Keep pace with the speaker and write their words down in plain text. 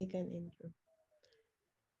make an intro.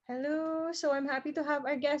 Hello. So I'm happy to have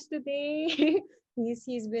our guest today.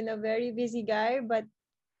 He's been a very busy guy, but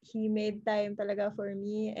he made time talaga for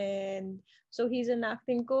me. And so he's an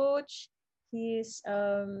acting coach. He's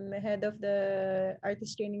head of the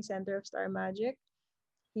Artist Training Center of Star Magic.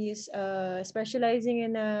 He's specializing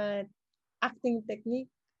in a acting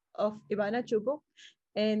technique of Ivana Chubuk.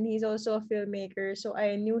 And he's also a filmmaker. So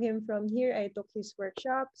I knew him from here. I took his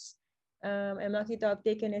workshops. I'm lucky to have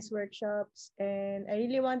taken his workshops, and I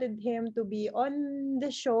really wanted him to be on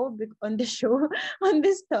the show, on the show, on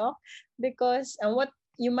this talk, because what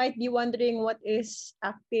you might be wondering, what is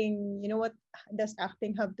acting? You know, what does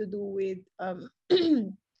acting have to do with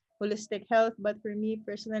holistic health? But for me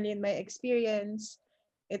personally, in my experience,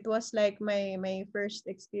 it was like my first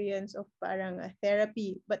experience of parang a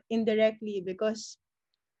therapy, but indirectly because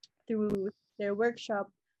through their workshop,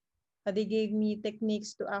 they gave me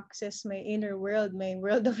techniques to access my inner world, my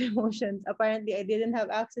world of emotions. Apparently, I didn't have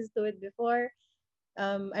access to it before.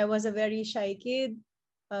 I was a very shy kid,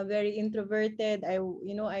 very introverted. I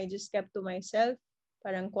just kept to myself,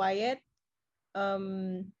 parang quiet,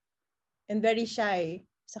 um, and very shy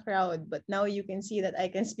sa crowd. But now you can see that I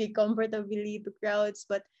can speak comfortably to crowds.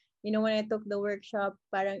 But when I took the workshop,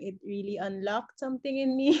 parang it really unlocked something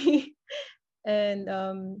in me. And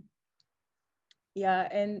yeah,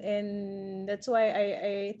 and that's why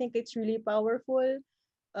I think it's really powerful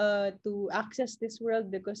to access this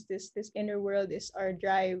world, because this inner world is our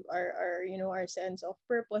drive, our sense of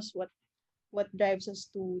purpose, what drives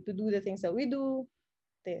us to do the things that we do.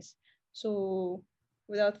 This. So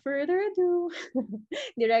without further ado,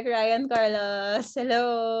 Direct Ryan Carlos,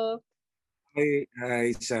 hello.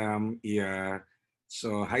 Hi, Sam. Yeah.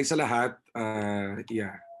 So, hi sa lahat.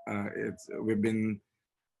 Yeah. We've been.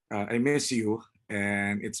 I miss you,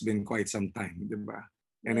 and it's been quite some time, diba?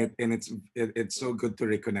 And Yeah, it's so good to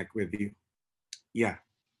reconnect with you. Yeah.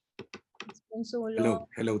 it's been so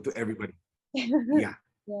long. Hello to everybody. Yeah.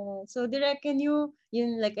 Yeah. So Direct, can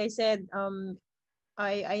like I said,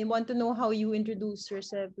 I want to know how you introduce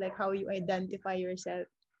yourself, like how you identify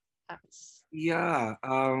yourself as. Yeah.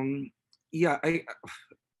 Yeah.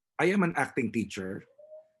 I am an acting teacher.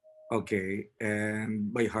 Okay,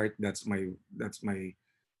 and by heart, that is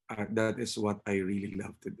what I really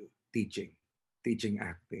love to do. Teaching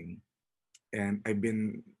acting. And I've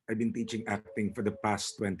been teaching acting for the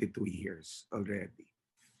past 22 years already.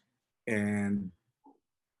 And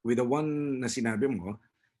with the one na sinabi mo,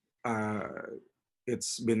 uh,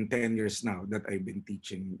 it's been 10 years now that I've been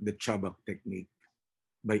teaching the Chabak technique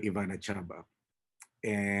by Ivana Chabak.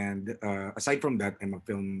 And aside from that, I'm a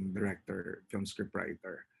film director, film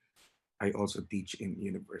scriptwriter. I also teach in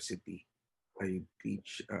university. I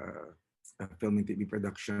teach film and TV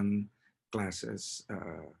production classes,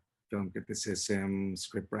 film criticism,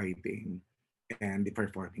 script writing, and the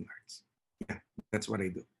performing arts. Yeah, that's what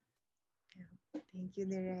I do. Yeah. Thank you,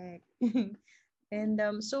 Direct. And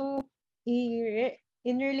so in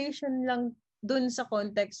relation lang dun sa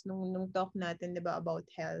context nung talk natin, 'di ba, about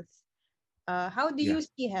health. How do Yeah, you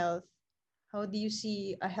see health? How do you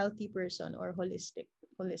see a healthy person, or holistic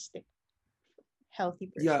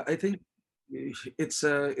healthy person? yeah. I think it's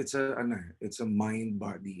a mind,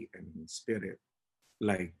 body, and spirit.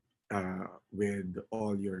 Like with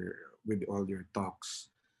all your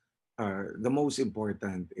talks, the most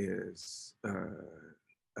important is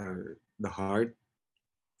the heart,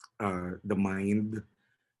 the mind,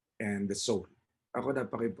 and the soul. Ako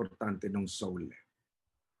napaka-importante ng soul,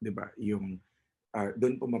 'di ba? Yung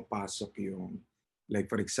doon pumapasok yung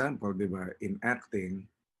like for example, 'di ba, in acting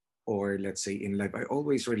or let's say in life, I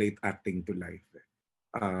always relate acting to life.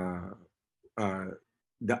 Uh, uh,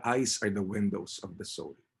 the eyes are the windows of the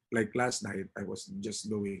soul. Like last night, I was just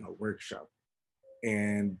doing a workshop,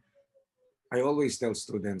 and I always tell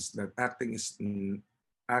students that uh, acting is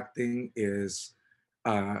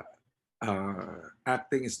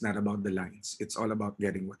not about the lines. It's all about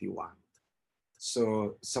getting what you want.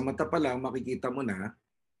 So sa mata pa lang makikita mo na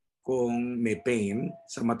kung may pain,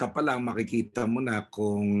 sa mata pa lang makikita mo na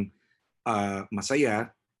kung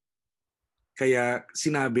masaya. Kaya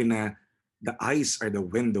sinabi na the eyes are the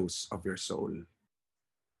windows of your soul.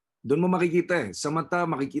 Doon mo makikita eh. Sa mata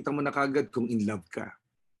makikita mo na kagad kung in love ka.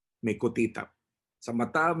 May kutitap. Sa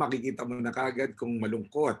mata makikita mo na kagad kung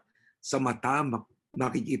malungkot. Sa mata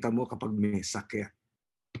makikita mo kapag may sakit.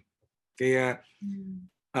 Kaya Mm.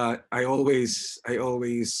 I always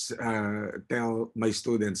tell my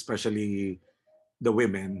students, especially the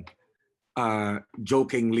women,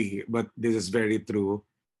 jokingly, but this is very true.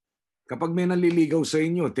 Kapag may naliligaw sa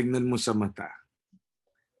inyo, tingnan mo sa mata.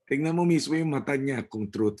 Tingnan mo mismo yung mata niya kung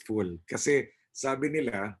truthful. Kasi Sabi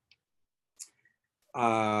nila,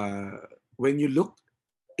 uh, when you look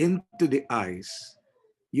into the eyes,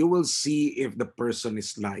 you will see if the person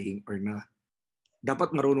is lying or not.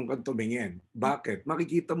 Dapat marunong kang tumingin. Bakit?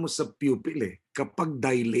 Makikita mo sa pupil eh. Kapag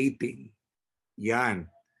dilating, yan.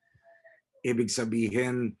 Ibig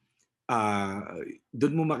sabihin, uh,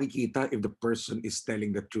 doon mo makikita if the person is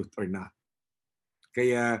telling the truth or not.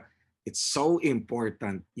 Kaya it's so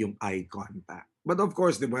important yung eye contact. But of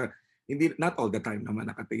course, di ba, hindi, not all the time naman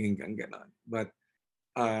nakatingin kang gano'n. But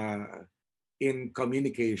in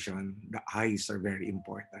communication, the eyes are very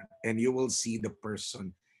important. And you will see the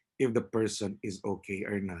person, if the person is okay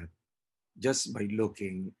or not, just by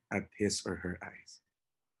looking at his or her eyes.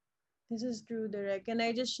 This is true, Direk. Can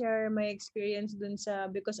I just share my experience dun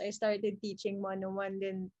sa, because I started teaching one-on-one,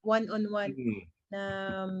 then one-on-one Mm. na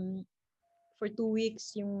for 2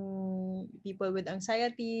 weeks yung people with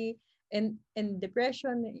anxiety and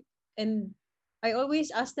depression. And I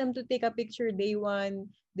always ask them to take a picture day 1,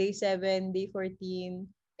 day 7, day 14.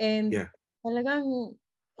 And Yeah, talagang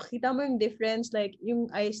kita mo yung difference, like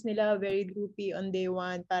yung eyes nila very droopy on day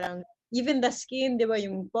 1, parang even the skin, di ba,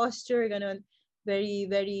 yung posture, ganun, very,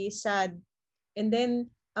 very sad. And then,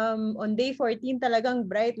 on day 14, talagang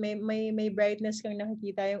bright. May brightness kang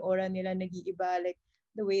nakikita, yung aura nila nag-iiba, like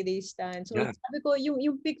the way they stand. So, yeah, sabi ko,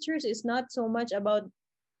 yung pictures is not so much about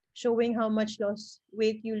showing how much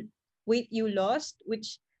weight you lost,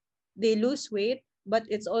 which they lose weight, but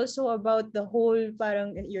it's also about the whole,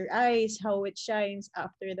 parang your eyes, how it shines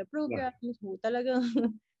after the yeah, program. So, talagang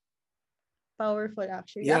powerful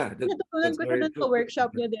actually. yeah. Actually, natutunan That's ko siya very dun sa true. workshop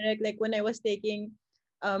niya direct, like when I was taking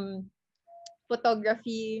um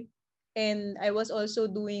photography, and I was also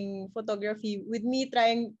doing photography with me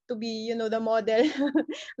trying to be, the model.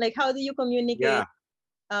 Like how do you communicate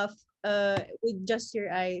Yeah. with just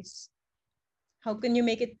your eyes? How can you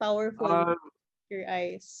make it powerful with Uh, your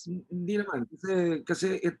eyes? Hindi naman.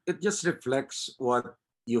 Kasi it just reflects what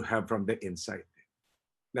you have from the inside.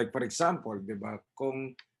 Like for example, di ba,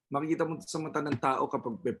 kung makikita mo sa mata ng tao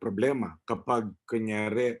kapag may problema, kapag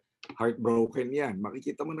kunyari heartbroken yan,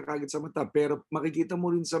 makikita mo na kagad sa mata. Pero makikita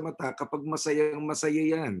mo rin sa mata kapag masayang masaya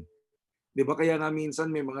yan. Di ba kaya nga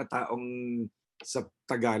minsan may mga taong sa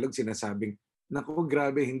Tagalog sinasabing, naku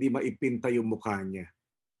grabe, hindi maipinta yung mukha niya.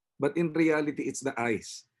 But in reality, it's the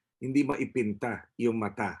eyes. Hindi maipinta yung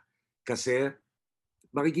mata. Kasi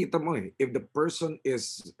makikita mo eh, if the person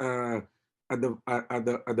is at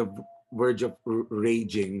the verge of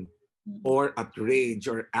raging Mm-mm. or at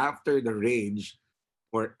rage or after the rage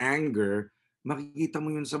or anger, makikita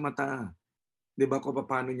mo yun sa mata. 'Di ba kung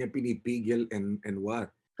paano niya pinipigil and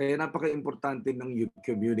what. Kaya napaka-importante nang you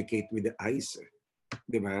communicate with the eyes,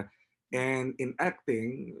 'di ba? And in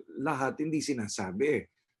acting, lahat hindi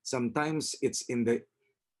sinasabi. Sometimes it's in the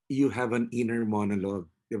you have an inner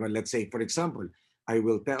monologue. 'Di ba? Let's say for example, I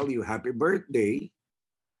will tell you happy birthday,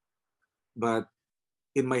 but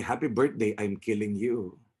in my happy birthday I'm killing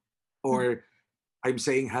you. Or I'm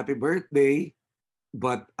saying happy birthday,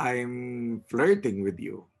 but I'm flirting with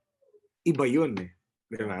you. Iba yun eh.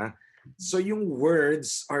 Di ba? So yung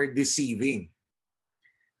words are deceiving.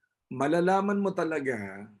 Malalaman mo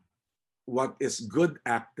talaga what is good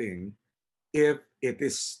acting if it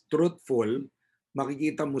is truthful,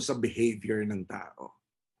 makikita mo sa behavior ng tao.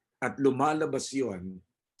 At lumalabas yon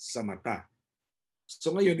sa mata.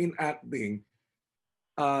 So ngayon in acting,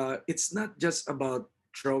 it's not just about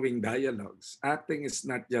throwing dialogues. Acting is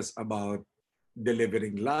not just about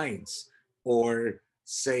delivering lines or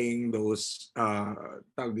saying those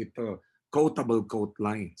tawag dito, quotable quote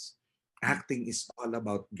lines. Acting is all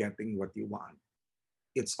about getting what you want.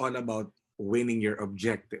 It's all about winning your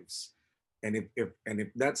objectives. And if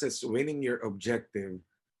that's as winning your objective,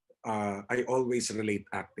 I always relate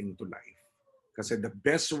acting to life. Because the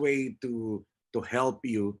best way to help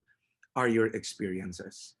you are your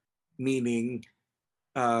experiences. Meaning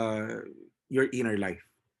your inner life.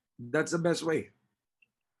 That's the best way.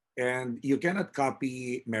 And you cannot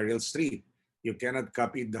copy Meryl Streep. You cannot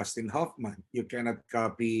copy Dustin Hoffman. You cannot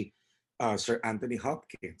copy Sir Anthony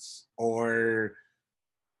Hopkins or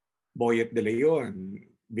Boyet de Leon,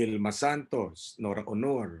 Vilma Santos, Nora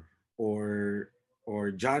Honor, or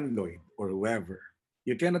John Lloyd, or whoever.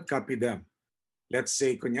 You cannot copy them. Let's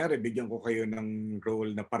say, kunyari, bigyan ko kayo ng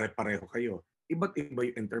role na pare-pareho kayo. Iba't iba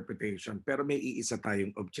yung interpretation, pero may iisa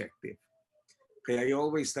tayong objective. Kaya I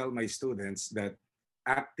always tell my students that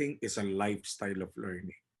acting is a lifestyle of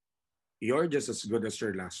learning. You're just as good as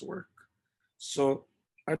your last work. So,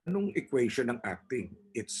 anong equation ng acting?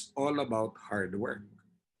 It's all about hard work.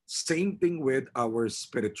 Same thing with our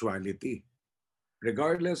spirituality.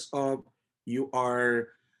 Regardless of you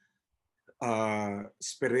are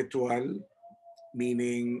spiritual,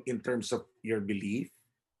 meaning in terms of your belief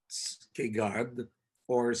kay God,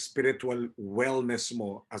 or spiritual wellness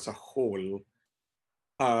mo as a whole,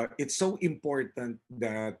 it's so important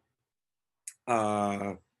that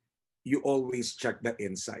uh, you always check the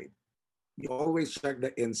inside. You always check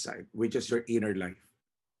the inside, which is your inner life.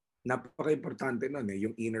 Napaka-importante nun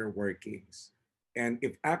yung inner workings. And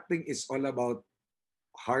if acting is all about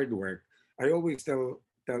hard work, I always tell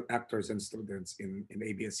actors and students in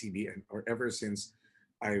ABS-CBN, or ever since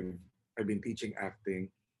I've I've been teaching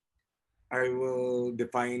acting, I will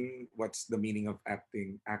define what's the meaning of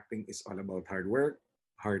acting. Acting is all about hard work,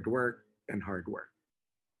 and hard work.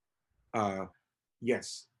 Uh,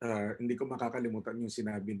 yes, hindi ko makakalimutan yung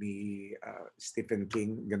sinabi ni Stephen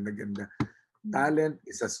King, ganda-ganda. Talent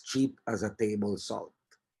is as cheap as a table salt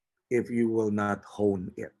if you will not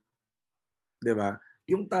hone it. 'Di ba?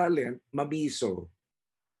 Yung talent, mabiso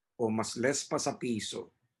o mas less pa sa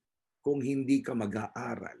piso kung hindi ka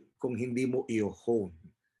mag-aaral, kung hindi mo i-hone.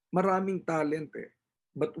 Maraming talent eh.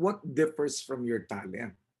 But what differs from your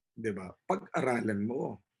talent? 'Di ba? Pag-aralan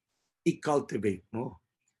mo, i-cultivate mo.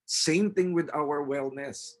 Same thing with our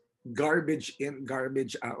wellness. Garbage in,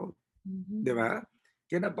 garbage out. Mhm. 'Di ba?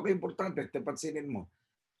 Kaya napaka-importante, tapansinin mo.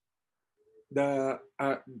 The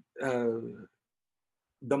uh, uh,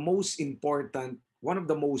 the most important, one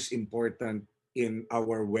of the most important in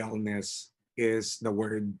our wellness is the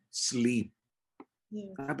word sleep.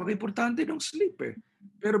 Yes. Napaka-importante ng sleep eh.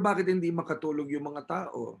 Pero bakit hindi makatulog yung mga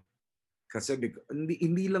tao? Kasi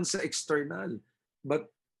hindi lang sa external,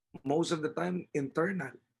 but most of the time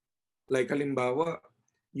internal. Like halimbawa,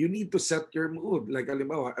 you need to set your mood. Like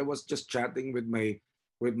halimbawa, I was just chatting with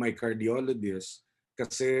my cardiologist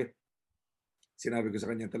kasi sinabi ko sa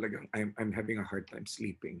kanya talagang I'm having a hard time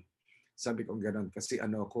sleeping. Sabi ko gano'n kasi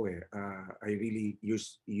ano ako eh, I really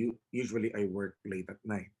usually I work late at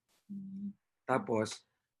night. Mhm. Tapos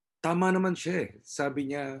tama naman siya eh.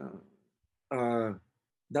 Sabi niya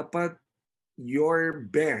dapat your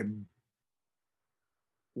bed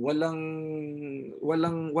walang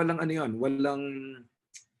walang ano yon, walang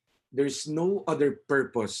there's no other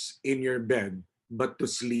purpose in your bed but to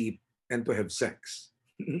sleep and to have sex.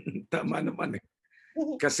 Tama naman eh.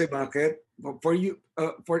 Kasi bakit? For you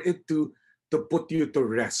for it to put you to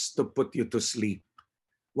rest, to put you to sleep.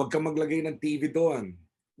 Huwag ka maglagay ng TV doon.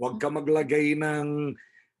 Huwag ka maglagay ng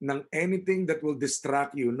anything that will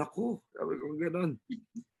distract you. Naku, sabi ko gano'n.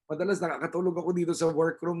 Madalas nakakatulog ako dito sa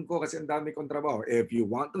workroom ko kasi ang dami kong trabaho. If you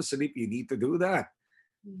want to sleep, you need to do that.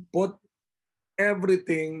 Put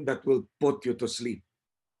everything that will put you to sleep.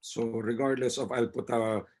 So regardless of I'll put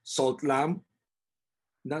a salt lamp,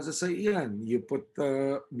 nasa sa iyan. You put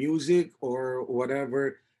music or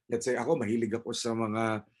whatever. Let's say ako, mahilig ako sa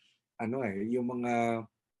mga, ano eh, yung mga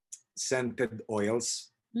scented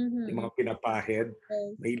oils, yung Mhm. mga pinapahid.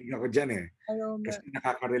 Yes. Mahilig ako dyan eh. Aroma. Kasi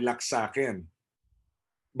nakaka-relax sa akin.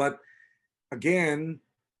 But again,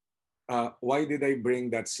 why did I bring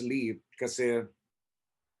that sleep? Kasi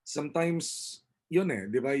sometimes, yun eh,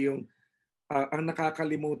 di ba yung, ang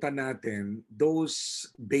nakakalimutan natin, those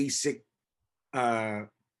basic uh,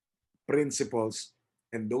 principles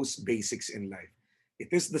and those basics in life.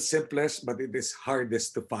 It is the simplest, but it is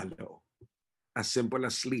hardest to follow. As simple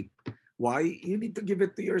as sleep. Why? You need to give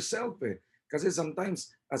it to yourself eh. Kasi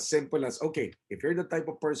sometimes, as simple as, okay, if you're the type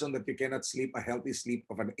of person that you cannot sleep a healthy sleep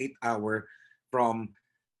of an 8 hour from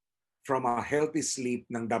a healthy sleep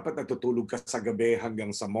nang dapat natutulog ka sa gabi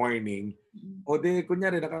hanggang sa morning, o de,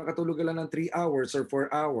 kunyari, nakakatulog ka lang ng 3 hours or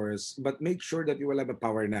 4 hours, but make sure that you will have a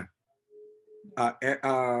power nap.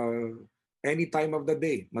 Any time of the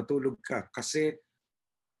day, matulog ka. Kasi,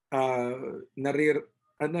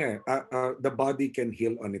 the body can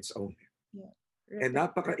heal on its own. Yeah. And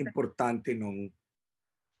napaka-importante nung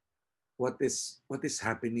what is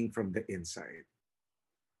happening from the inside.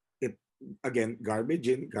 It again, garbage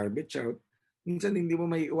in, garbage out. Minsan hindi mo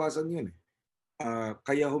maiiwasan 'yun eh.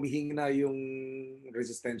 Kaya humihina yung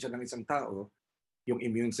resistensya ng isang tao, yung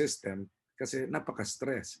immune system kasi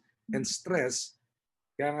napaka-stress. And stress,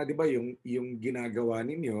 kaya nga 'di ba yung ginagawa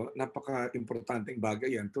ninyo, napaka-importanteng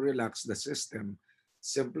bagay yan to relax the system.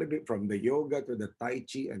 Simply from the yoga to the tai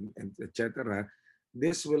chi and etc.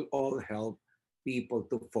 This will all help people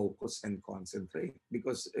to focus and concentrate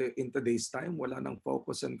because in today's time wala nang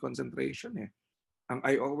focus and concentration eh.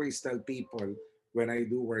 I always tell people when I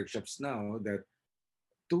do workshops now that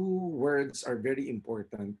two words are very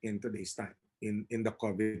important in today's time, in the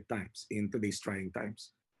COVID times, in today's trying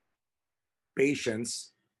times.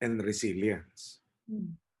 Patience and resilience.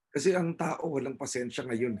 Kasi ang tao walang pasensya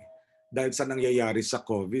ngayon eh, dahil sa nangyayari sa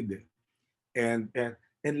COVID eh. And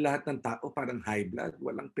And lahat ng tao parang high blood,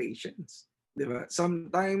 walang patience. Di ba?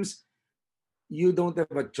 Sometimes, you don't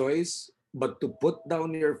have a choice but to put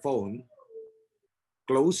down your phone,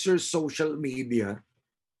 close your social media,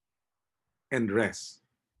 and rest.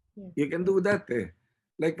 Yeah. You can do that eh.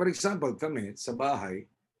 Like for example, kami sa bahay,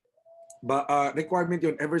 requirement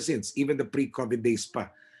yun ever since, even the pre-COVID days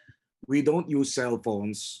pa. We don't use cell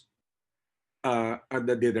phones at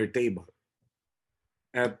the dinner table.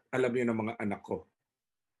 At alam niyo ng mga anak ko.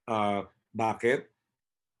 Bakit?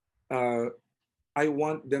 Uh, I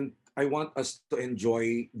want us to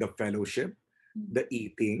enjoy the fellowship, the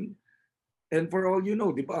eating, and for all you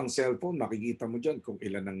know, di ba, ang cellphone, makikita mo dyan kung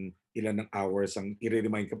ilan ng hours ang,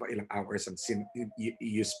 i-remind ka pa ilang hours ang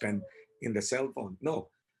you spend in the cellphone.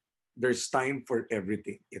 No, there's time for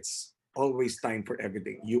everything. It's always time for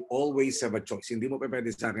everything. You always have a choice. Hindi mo pa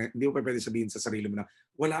pwede sa akin, hindi mo pa pwede sabihin sa sarili mo na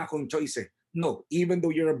wala akong choice eh. No, even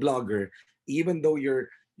though you're a blogger, even though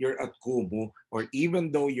you're at Kumu, or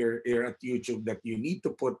even though you're at YouTube, that you need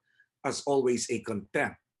to put as always a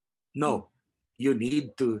content. No, you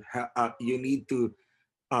need to uh,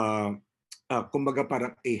 kumbaga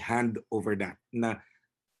parang a hand over that na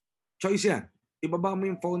choice yan. Ibaba mo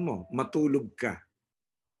yung phone mo, matulog ka.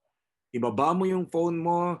 Ibaba mo yung phone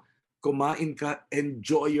mo, kumain ka,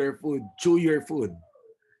 enjoy your food, chew your food.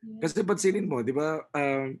 Kasi pansinin mo, di ba,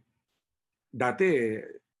 dati,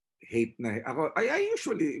 hate na. Ako, I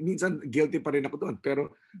usually, minsan guilty pa rin ako doon.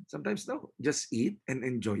 Pero sometimes no, just eat and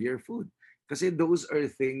enjoy your food. Kasi those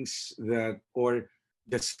are things that, or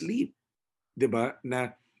just sleep, di ba,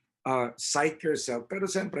 na psych yourself. Pero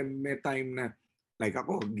siyempre, may time na, like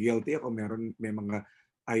ako, guilty ako, may mga,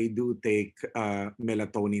 I do take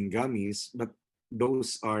melatonin gummies, but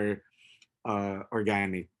those are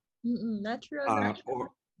organic. Natural, Or natural.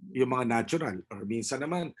 yung mga natural. Or minsan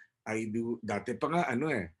naman, dati pa nga,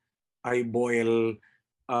 I boil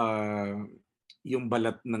uh, yung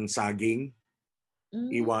balat ng saging.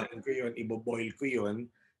 Iwain ko yun, iboboil ko yun.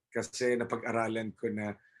 Kasi napag-aralan ko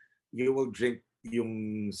na you will drink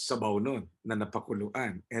yung sabaw nun na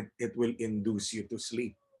napakuluan, and it will induce you to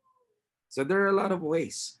sleep. So there are a lot of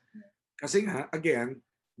ways. Kasi nga, again,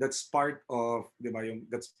 that's part of, di ba,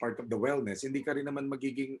 that's part of the wellness. Hindi ka rin naman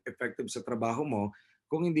magiging effective sa trabaho mo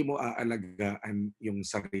kung hindi mo aalagaan yung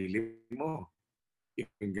sarili mo.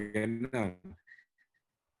 Yung ganun.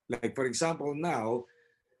 Like for example, now,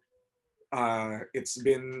 it's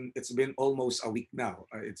been almost a week now.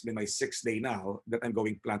 It's been my 6th day now that I'm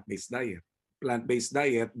going plant-based diet. Plant-based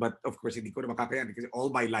diet, but of course hindi ko na makakayanin kasi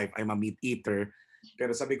all my life I'm a meat eater.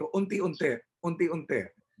 Pero sabi ko, unti-unti, unti-unti.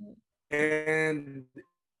 And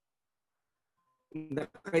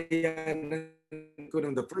nakayanan ko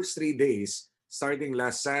ng the first 3 days, starting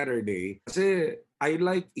last Saturday, kasi I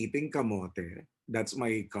like eating kamote. That's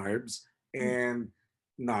my carbs. And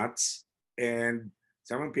nuts. And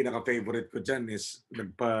sa mga pinaka-favorite ko dyan is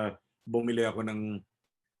bumili ako ng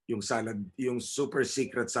yung salad, yung super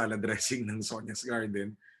secret salad dressing ng Sonia's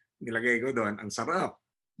Garden. Nilagay ko doon, ang sarap.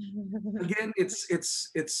 Again,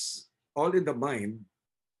 it's all in the mind,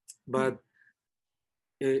 but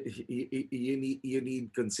you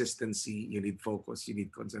need consistency, you need focus, you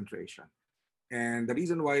need concentration. And the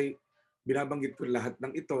reason why binabanggit ko lahat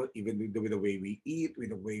ng ito, even with the way we eat,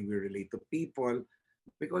 with the way we relate to people,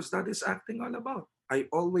 because that is acting all about. I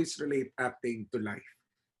always relate acting to life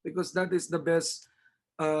because that is the best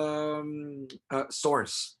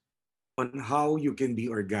source on how you can be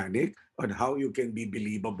organic, on how you can be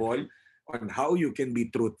believable, on how you can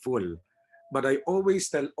be truthful. But I always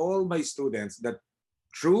tell all my students that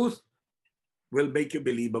truth will make you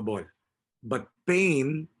believable, but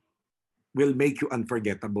pain will make you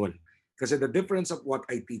unforgettable. Because the difference of what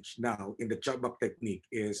I teach now in the Chabak technique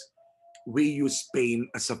is we use pain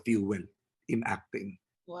as a fuel in acting.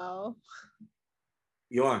 Wow.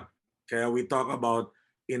 Yun. Kaya we talk about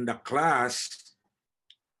in the class,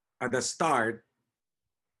 at the start,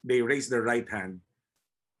 they raise their right hand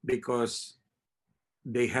because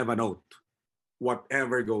they have an oath.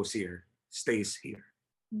 Whatever goes here, stays here.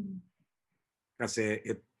 Kasi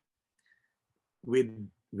we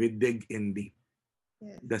dig in deep.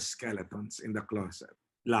 Yes. The skeletons in the closet.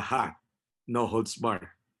 Lahat. No holds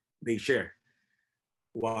bar. They share.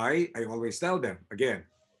 Why? I always tell them, again,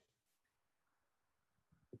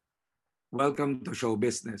 welcome to show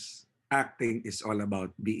business. Acting is all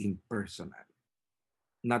about being personal.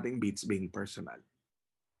 Nothing beats being personal.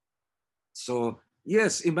 So,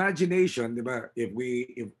 yes, imagination, di ba?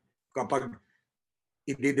 Kapag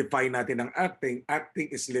i-define natin ang acting, acting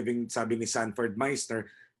is living, sabi ni Sanford Meisner,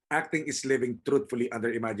 acting is living truthfully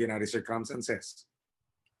under imaginary circumstances.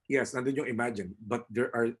 Yes, nandun yung imagine, but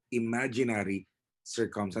there are imaginary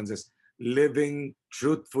circumstances, living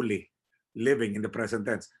truthfully, living in the present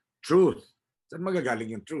tense. Truth. Saan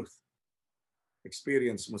magagaling yung truth?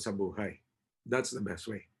 Experience mo sa buhay. That's the best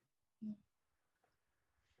way.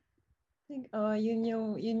 Think,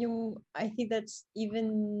 I think that's even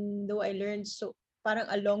though I learned so, parang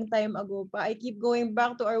a long time ago pa, I keep going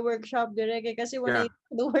back to our workshop direct kasi when Yeah. I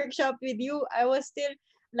did the workshop with you, I was still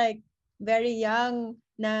like very young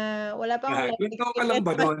na wala pa akong life Ilang taon ka lang experience.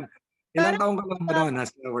 ba But noon? Ilang parang taon ka lang ba noon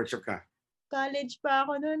nasa workshop ka? college pa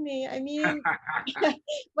ako noon eh. I mean,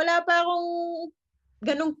 wala pa akong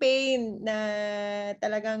ganong pain na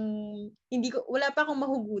talagang wala pa akong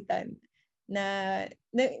mahugutan na,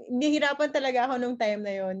 nahihirapan talaga ako nung time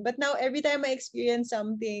na yon. But now, every time I experience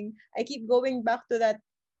something, I keep going back to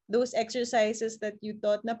those exercises that you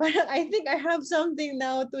taught na parang I think I have something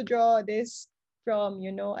now to draw this from,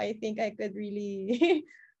 I think I could really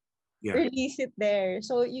Yeah. release it there.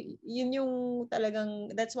 So, yun yung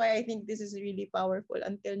talagang, that's why I think this is really powerful.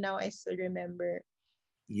 Until now, I still remember.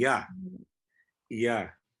 Yeah. Yeah.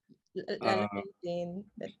 Lalo na yung pain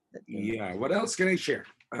that you Yeah. What else can I share?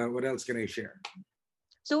 What else can I share?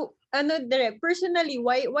 So, direct, personally,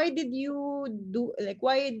 why did you do, like,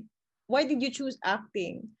 why did you choose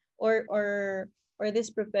acting or this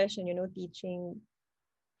profession, teaching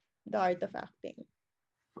the art of acting?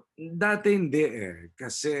 Dati hindi eh.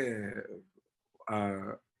 Kasi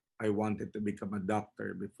uh, I wanted to become a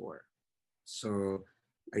doctor before. So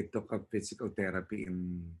I took up physical therapy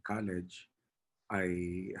in college.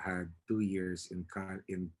 I had 2 years in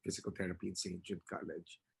physical therapy in St. Jude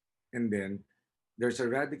College. And then there's a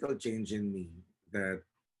radical change in me that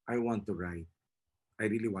I want to write. I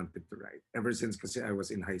really wanted to write. Ever since kasi I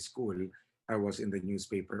was in high school, I was in the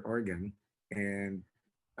newspaper organ, and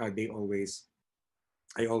they always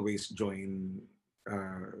I always join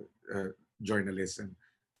uh, journalism.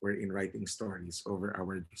 We're in writing stories over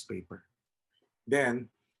our newspaper.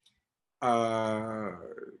 Then, uh,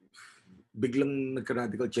 biglang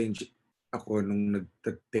nagka-radical change ako nung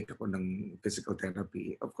nag-take ako ng physical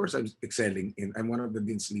therapy. Of course, I'm excelling I'm one of the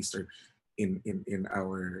Dean's Lister in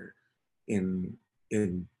our in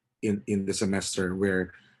in in the semester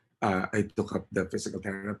where I took up the physical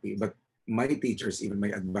therapy. But my teachers, even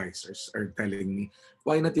my advisors, are telling me,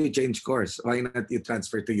 why not you change course? Why not you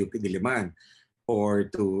transfer to UP Diliman or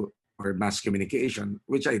mass communication,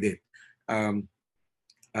 which I did. Um,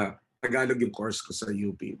 Tagalog yung course ko sa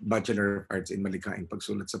UP, Bachelor of Arts in Malikaing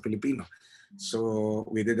Pagsulat sa Filipino. So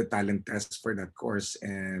we did a talent test for that course,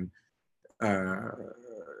 and uh,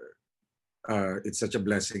 it's such a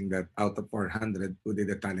blessing that out of 400 who did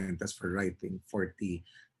a talent test for writing, 40,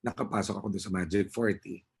 nakapasok ako doon sa Magic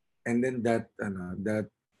 40. And then that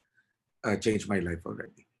changed my life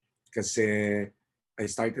already. Kasi I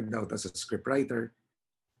started out as a scriptwriter,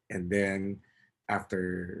 and then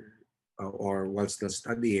after or while still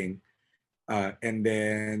studying, and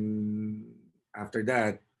then after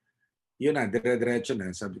that, yun na, dire-diretso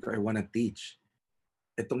na. Sabi ko, I wanna teach.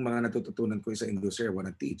 Itong mga natututunan ko sa industry, I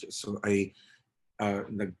wanna teach. So I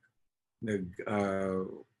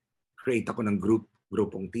create ako ng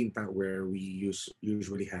grupong Tinta, where we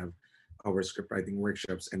usually have our script writing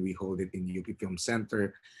workshops, and we hold it in UP Film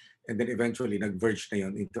Center. And then eventually, nag-verge na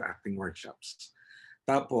yun into acting workshops.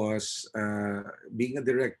 Tapos, being a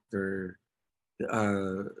director,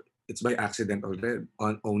 it's by accident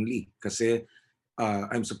only. Kasi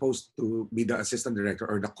I'm supposed to be the assistant director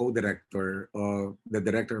or the co-director of the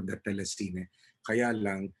director of the telesine. Kaya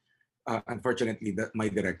lang, unfortunately, my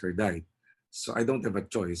director died. So I don't have a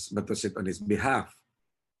choice but to sit on his behalf.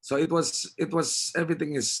 So it was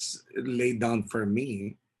everything is laid down for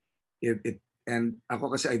me. And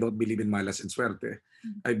ako kasi I don't believe in malas and swerte.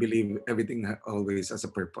 I believe everything always has a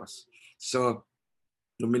purpose. So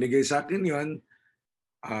nung binigay sa akin yun,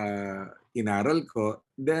 inaral ko,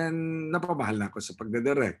 then napamahal na ako sa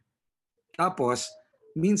pagdadirect. Tapos,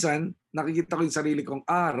 minsan, nakikita ko yung sarili kong,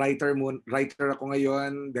 writer ako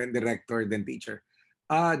ngayon, then director, then teacher.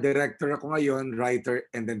 Director ako ngayon, writer,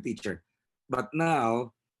 and then teacher. But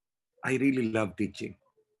now, I really love teaching.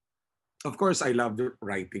 Of course, I love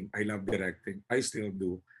writing. I love directing. I still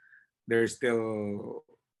do. There's still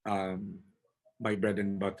my bread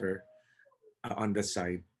and butter on the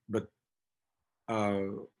side. But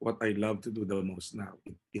what I love to do the most now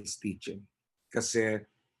is teaching. Kasi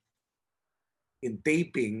in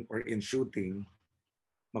taping or in shooting,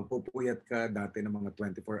 magpupuyat ka dati ng mga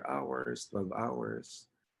 24 hours, 12 hours.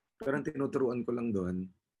 Pero ang tinuturuan ko lang doon,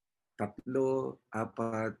 3, 4,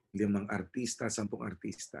 5 artista, 10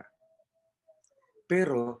 artista.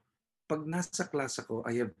 Pero pag nasa class ako,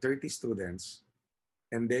 I have 30 students,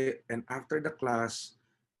 and after the class,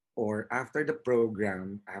 or after the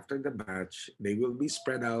program, after the batch, they will be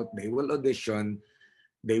spread out, they will audition,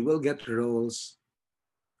 they will get roles,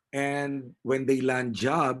 and when they land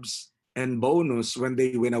jobs and bonus, when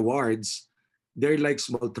they win awards, they're like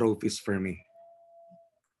small trophies for me.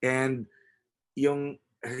 And yung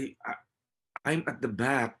I'm at the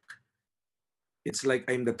back, it's like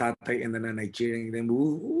I'm the tatay and the nanay cheering them.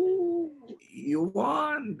 Woo! You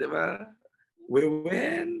won, di ba? We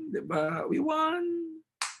win, di ba? We won.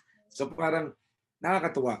 So parang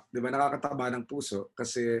nakakatuwa, di ba? Nakakataba ng puso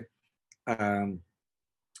kasi um,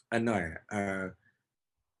 ano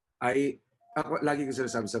I, ako lagi ko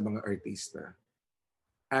sinasabi sa mga artista,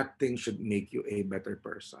 acting should make you a better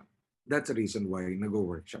person. That's the reason why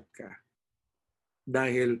nag-workshop ka.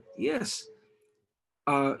 Dahil, yes,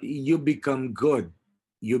 you become good.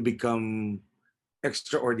 You become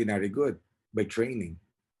extraordinary good by training.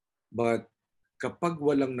 But kapag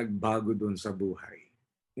walang nagbago doon sa buhay,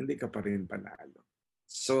 hindi ka pa rin panalo.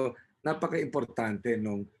 So, napaka-importante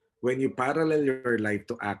nung when you parallel your life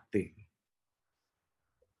to acting,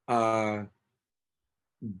 uh,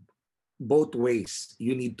 both ways,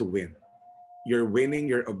 you need to win. You're winning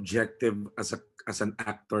your objective as an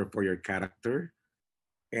actor for your character,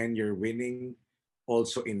 and you're winning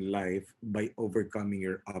also in life by overcoming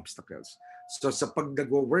your obstacles. So sa pag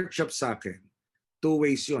nag-workshop sa akin, two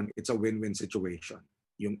ways yun. It's a win-win situation.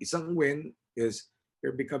 Yung isang win is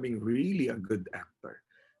you're becoming really a good actor.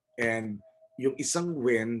 And yung isang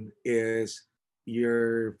win is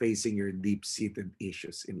you're facing your deep-seated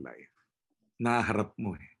issues in life. Naharap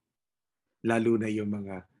mo eh. Lalo na yung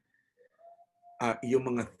mga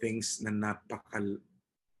things na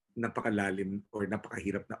napakalalim or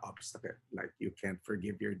napakahirap na obstacle. Like you can't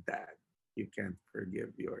forgive your dad. You can't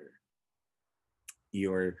forgive your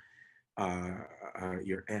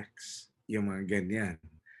your ex. Yung mga ganyan.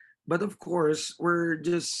 But of course, we're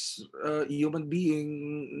just human being,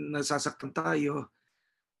 nasasaktan tayo.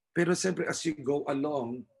 Pero siyempre, as you go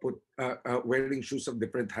along, wearing shoes of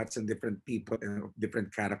different hats and different people and of different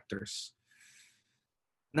characters,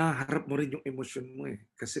 naharap mo rin yung emosyon mo eh.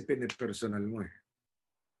 Kasi pinipersonal mo eh.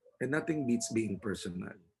 And nothing beats being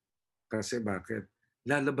personal. Kasi bakit?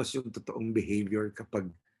 Lalabas yung totoong behavior kapag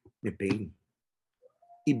may pain.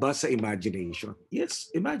 Iba sa imagination.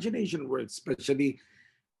 Yes, imagination works, especially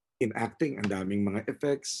in acting. Ang daming mga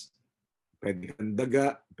effects. Pwede kang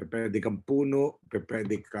daga, pwede kang puno,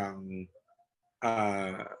 pwede kang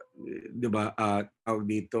di ba, tawag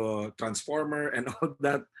dito, transformer and all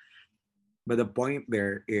that. But the point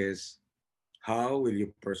there is, how will you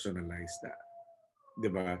personalize that? Di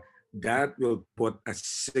ba? That will put a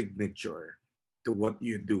signature to what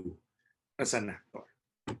you do as an actor.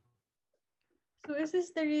 So is this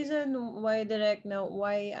the reason why direct now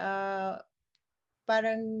why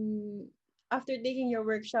parang after taking your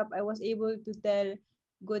workshop I was able to tell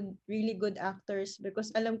really good actors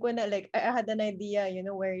because alam ko na like I had an idea, you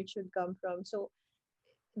know, where it should come from. So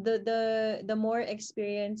the more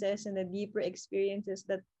experiences and the deeper experiences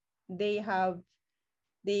that they have,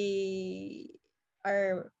 they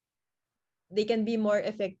are they can be more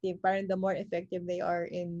effective. Parang the more effective they are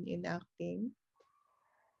in acting.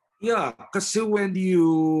 Yeah, kasi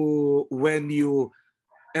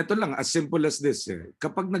eto lang, as simple as this eh.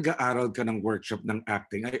 Kapag nag-aaral ka ng workshop ng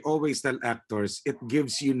acting, I always tell actors, it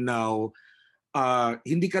gives you now,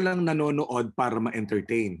 hindi ka lang nanonood para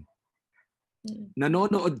ma-entertain.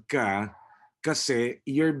 Nanonood ka kasi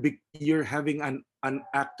you're having an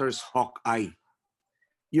actor's hawk eye.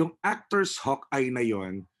 Yung actor's hawk eye na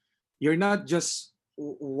yon, you're not just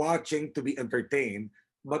watching to be entertained,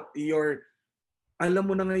 but alam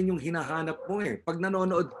mo na ngayon yung hinahanap mo eh. Pag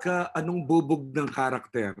nanonood ka, anong bubog ng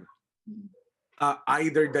karakter?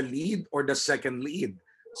 Either the lead or the second lead.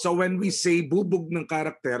 So when we say bubog ng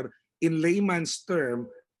karakter, in layman's term,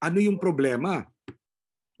 ano yung problema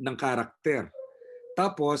ng karakter?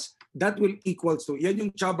 Tapos, that will equals to, yan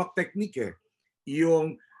yung Chabak technique eh.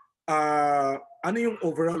 Yung, ano yung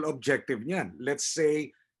overall objective niyan? Let's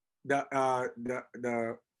say, the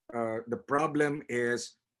problem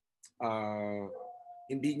is,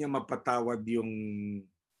 hindi niya mapatawad yung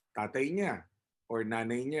tatay niya or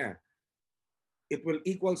nanay niya. It will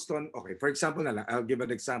equals to, okay, for example na lang, I'll give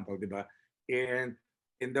an example, di ba? In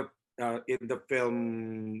the film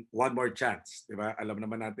One More Chance, di ba? Alam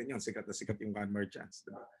naman natin yun, sikat na sikat yung One More Chance,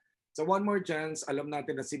 di ba? So One More Chance, alam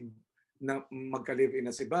natin na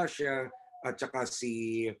magka-live-in na si Basha at saka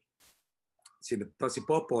si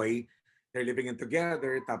Popoy, they're living in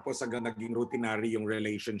together, tapos hanggang naging routinary yung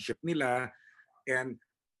relationship nila. And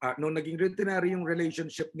nung naging routinary yung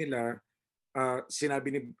relationship nila,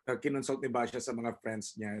 kinonsult ni Basha sa mga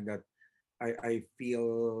friends niya that I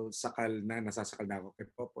feel nasasakal na ako kay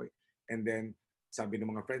Popoy. And then, sabi ng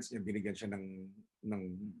mga friends niya, binigyan siya ng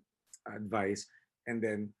advice. And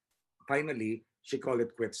then, finally, she called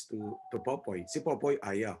it quits to Popoy. Si Popoy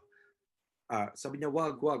ayaw. Sabi niya,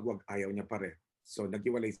 wag. Ayaw niya pa rin. So,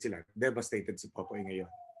 naghiwalay sila. Devastated si Popoy ngayon.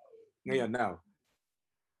 Ngayon, now,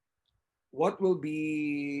 what will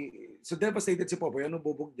be... So, devastated si Popoy. Ano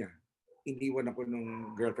bubog niya? Iniwan ako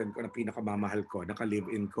nung girlfriend ko na pinakamamahal ko,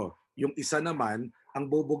 naka-live-in ko. Yung isa naman, ang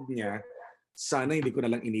bubog niya, sana hindi ko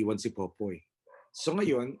na lang iniwan si Popoy. So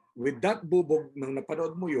ngayon, with that bubog, nang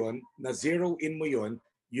napanood mo yon, na zero in mo yon,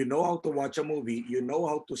 you know how to watch a movie, you know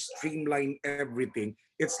how to streamline everything.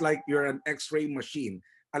 It's like you're an X-ray machine.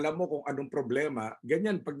 Alam mo kung anong problema.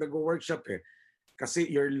 Ganyan pag nag-workshop eh. Kasi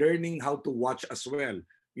you're learning how to watch as well.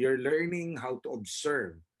 You're learning how to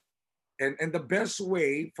observe. And the best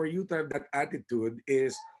way for you to have that attitude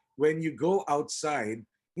is when you go outside,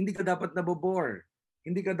 hindi ka dapat nabobore.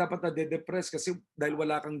 Hindi ka dapat nade-depress kasi dahil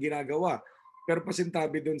wala kang ginagawa. Pero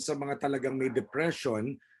pasintabi dun sa mga talagang may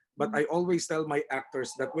depression, but I always tell my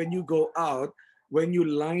actors that when you go out, when you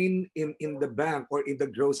line in the bank or in the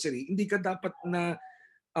grocery, hindi ka dapat na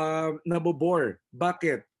nabobore.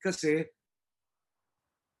 Bakit? Kasi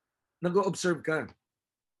nag-o-observe ka.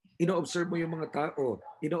 Ino-observe mo yung mga tao.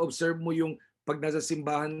 Ino-observe mo yung pag nasa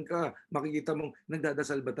simbahan ka, makikita mong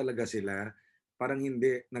nagdadasal ba talaga sila? Parang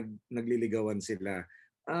hindi, nagliligawan sila.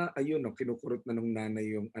 Ayun, no, kinukurot na nung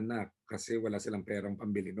nanay yung anak kasi wala silang perang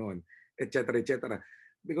pambili noon, etc. etc.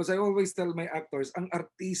 Because I always tell my actors, ang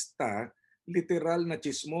artista, literal na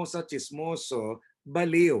chismoso,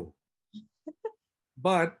 baliw.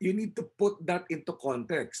 But you need to put that into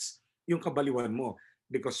context, yung kabaliwan mo.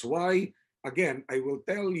 Because why? Again, I will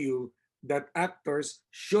tell you that actors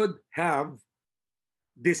should have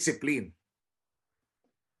discipline.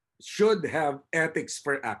 Should have ethics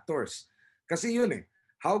for actors. Kasi yun eh.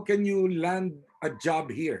 How can you land a job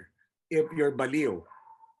here if you're baliw?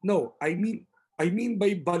 No, I mean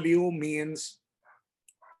by baliw means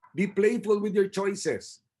be playful with your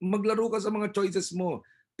choices. Maglaro ka sa mga choices mo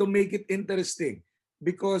to make it interesting.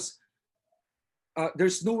 Because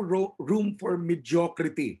there's no room for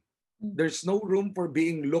mediocrity. There's no room for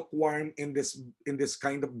being lukewarm in this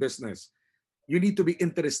kind of business. You need to be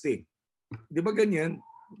interesting. 'Di ba ganyan?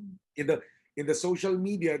 In the social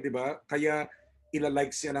media, 'di ba? Kaya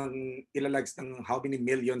ila-likes ng how many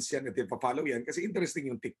millions yan at ipa-follow yan kasi interesting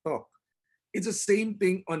yung TikTok. It's the same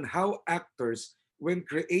thing on how actors when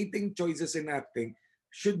creating choices in acting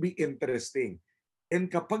should be interesting. And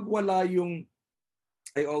kapag wala yung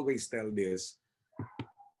I always tell this,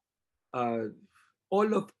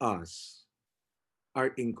 all of us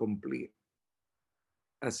are incomplete,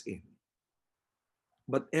 as in.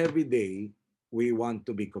 But every day, we want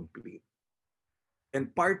to be complete.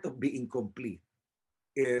 And part of being complete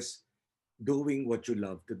is doing what you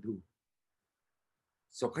love to do.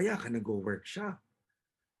 So kaya ka nag-workshop.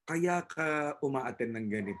 Kaya ka umaattend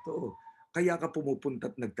ng ganito. Kaya ka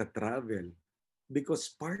pumupunta at nagta-travel.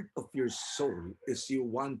 Because part of your soul is you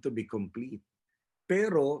want to be complete.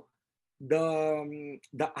 Pero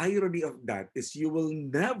the irony of that is you will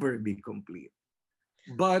never be complete,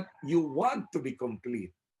 but you want to be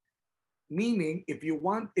complete. Meaning, if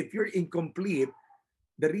you're incomplete,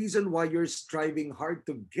 the reason why you're striving hard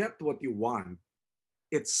to get what you want,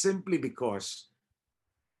 it's simply because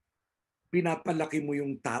pinapalaki mo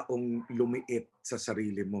yung taong lumiit sa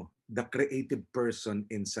sarili mo, the creative person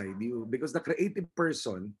inside you. Because the creative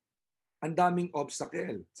person, ang daming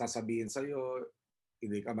obstacle. Sasabihin sa'yo,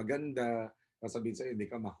 hindi ka maganda, sasabihin sa'yo, hindi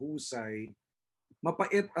ka mahusay.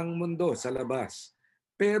 Mapait ang mundo sa labas.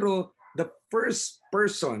 Pero the first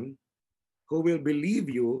person who will believe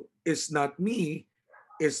you is not me,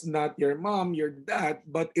 is not your mom, your dad,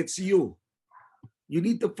 but it's you. You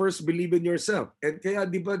need to first believe in yourself. And kaya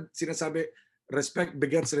di ba sinasabi, respect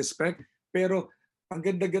begets respect? Pero ang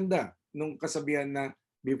ganda-ganda nung kasabihan na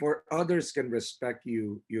before others can respect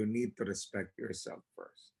you, you need to respect yourself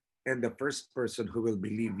first. And the first person who will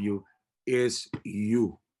believe you is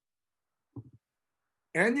you.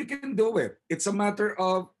 And you can do it. It's a matter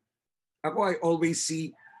of, I always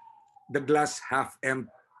see the glass half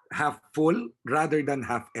full rather than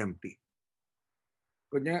half empty.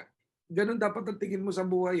 Kunya, ganun dapat ang tingin mo sa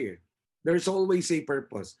buhay eh. There's always a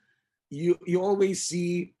purpose. You always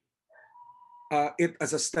see it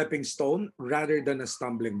as a stepping stone rather than a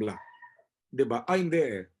stumbling block. Diba? Hindi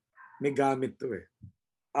eh. May gamit to eh.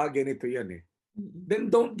 Ganito yan eh.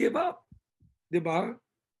 Then don't give up. Diba?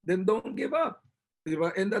 Then don't give up.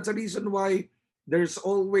 Diba? And that's the reason why there's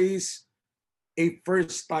always a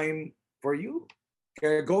first time for you.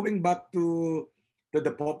 Kaya going back to to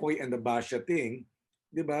the Popoy and the Basha thing,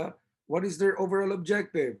 di ba? What is their overall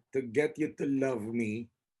objective? To get you to love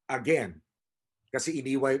me again. Kasi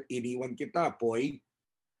iniwan kita, Poy.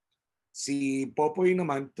 Si Popoy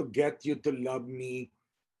naman, to get you to love me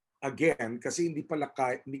again kasi hindi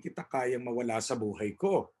kita kayang mawala sa buhay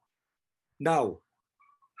ko. Now,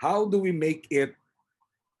 how do we make it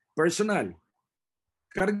personal?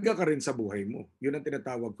 Karga ka rin sa buhay mo. Yun ang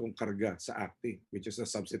tinatawag kong karga sa acting, which is a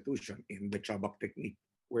substitution in the Chabak technique,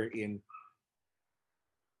 wherein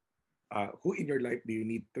who in your life do you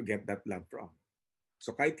need to get that love from?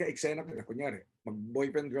 So kahit ka-eksena ka, kunyari,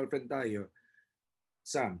 mag-boyfriend-girlfriend tayo,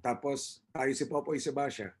 Sam, tapos tayo si Popoy si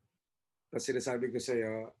Basha, tapos sinasabi ko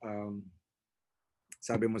sa'yo,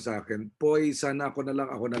 sabi mo sa akin, Poy, sana ako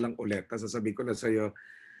na lang ulit. Tapos sasabihin ko na sa'yo,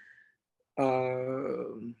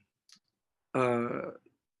 uh, uh,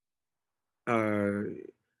 uh,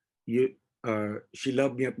 she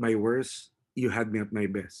loved me at my worst, you had me at my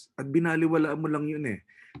best. At binaliwalaan mo lang yun eh.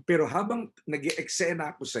 Pero habang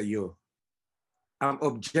nag-eksena ako sa iyo, ang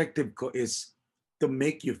objective ko is to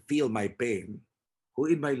make you feel my pain. Who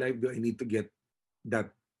in my life do I need to get that?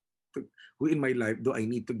 Who in my life do I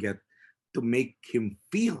need to get to make him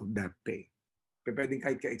feel that pain? Pwedeng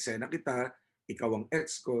kahit ka-eksena kita, ikaw ang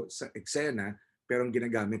ex ko sa eksena, pero ang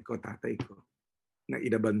ginagamit ko, tatay ko, na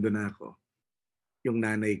inabando na ako. Yung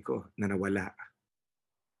nanay ko na nawala.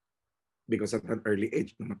 Because at an early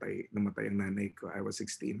age, namatay ang nanay ko. I was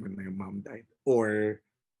 16 when my mom died. Or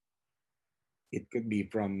it could be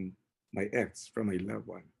from my ex, from my loved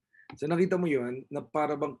one. So nakita mo yun, na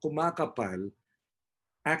para bang kumakapal,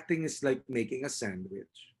 acting is like making a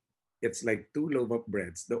sandwich. It's like two loaf of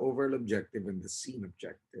breads, the overall objective and the scene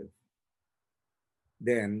objective.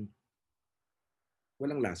 Then,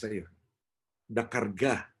 walang lasa yun. The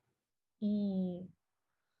karga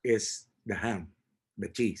is the ham, the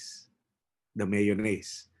cheese, the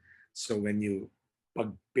mayonnaise. So when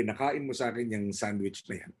pag pinakain mo sa akin yung sandwich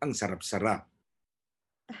na yan, ang sarap-sarap.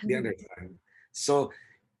 Do you understand? So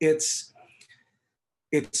it's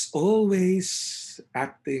always,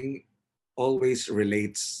 acting always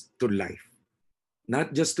relates to life.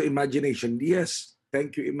 Not just to imagination. Yes,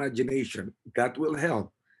 thank you, imagination. That will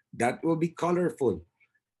help. That will be colorful.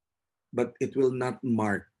 But it will not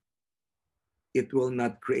mark. It will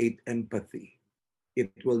not create empathy.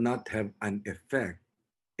 It will not have an effect.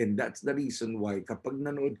 And that's the reason why kapag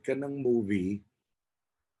nanood ka ng movie,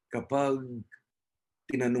 kapag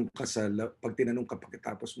pag tinanong ka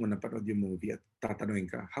pagkatapos mo napanood yung movie at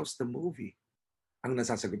tatanungin ka, how's the movie? Ang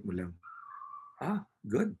nasasagot mo lang,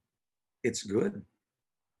 good. It's good.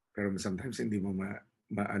 Pero sometimes hindi mo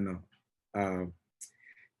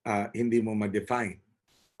hindi mo ma-define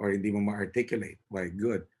or hindi mo ma-articulate why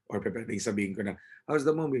good. Or pwedeng sabihin ko na, how's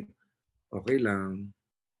the movie? Okay lang.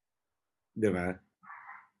 Di ba?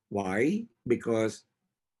 Why? Because,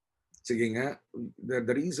 sige nga,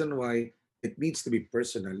 the reason why it needs to be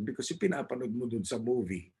personal because yung pinapanood mo dun sa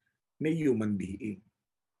movie, may human being.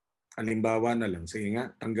 Halimbawa na lang, sige nga,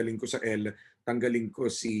 tanggalin ko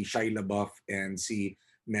si Shia LaBeouf and si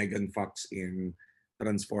Megan Fox in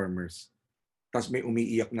Transformers. Tapos may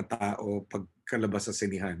umiiyak na tao pagkalabas sa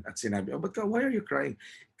sinihan at sinabi, why are you crying?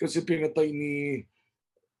 Kasi pinatay ni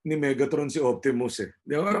Megatron si Optimus eh.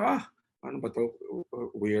 Di ba? Ano ba to?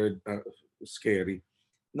 Weird, scary.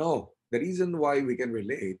 No, the reason why we can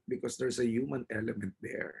relate because there's a human element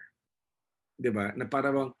there. Di ba? Na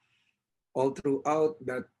parang all throughout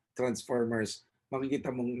that Transformers,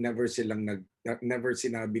 makikita mong never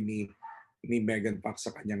sinabi ni Megan Fox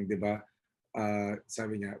sa kanyang, di ba?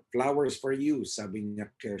 Sabi niya, flowers for you. Sabi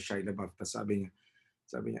niya kay Shia LaBeouf. Tapos sabi niya,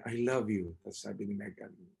 I love you. Tapos sabi ni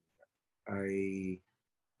Megan,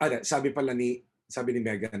 sabi ni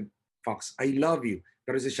Megan Fox, I love you.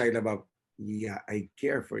 Pero si Shia LaBeouf, yeah, I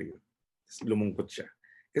care for you. Tapos lumungkot siya.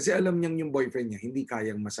 Kasi alam niyang yung boyfriend niya, hindi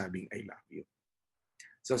kayang masabing I love you.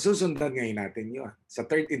 So susundan ngayon natin yun. Sa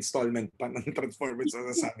third installment pa ng Transformers,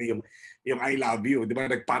 sabi yung I love you. Di ba?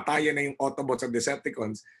 Nagpatayan na yung Autobots at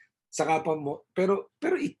Decepticons. Saka pa mo, pero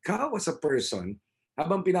ikaw as a person,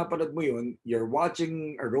 habang pinapanood mo yun, you're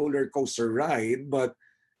watching a roller coaster ride, but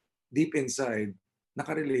deep inside,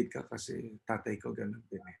 nakarelate ka kasi tatay ko ganun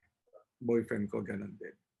din eh. Boyfriend ko ganun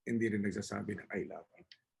din. Hindi rin nagsasabi ng I love you.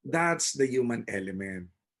 That's the human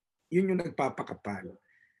element. Yun yung nagpapakapal.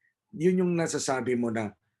 Yun yung nasasabi mo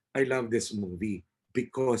na, I love this movie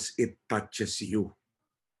because it touches you.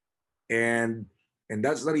 And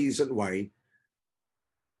that's the reason why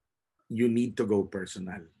you need to go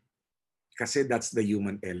personal. Kasi that's the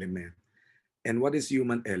human element. And what is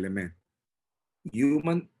human element?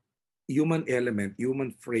 Human element,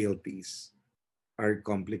 human frailties are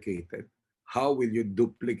complicated. how will you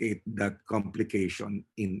duplicate that complication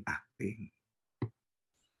in acting?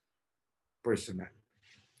 Personal.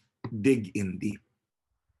 Dig in deep.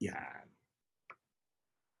 Yan.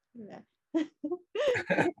 Yeah.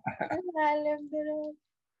 Ang lalim din.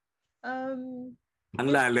 Ang Kasi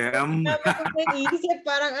lalim. dami kong naisip,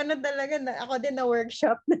 parang ano talaga, ako din na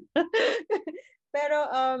workshop. Pero,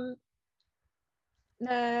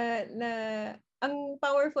 na, na, ang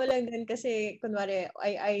powerful lang din kasi, kunwari,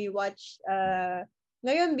 I watch,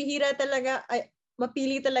 ngayon, bihira talaga,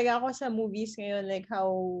 mapili talaga ako sa movies ngayon, like how,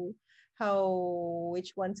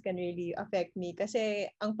 which ones can really affect me. Kasi,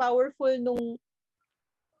 ang powerful nung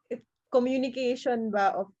communication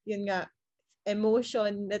ba of, yun nga,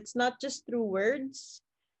 emotion that's not just through words.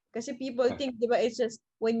 Kasi people think, di ba, it's just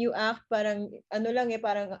when you act, parang, ano lang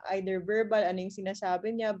parang either verbal, ano yung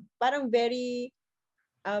sinasabi niya, parang very,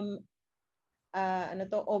 ano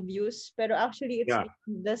to, obvious. Pero actually, it's Yeah.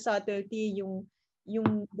 the subtlety, yung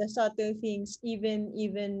the subtle things, even,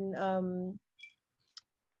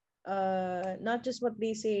 not just what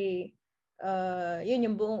they say, yun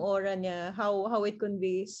yung buong aura niya, how it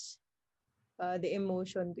conveys the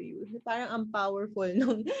emotion to you. Parang ang powerful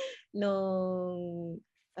nung nung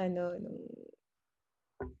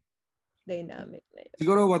dynamic na yun.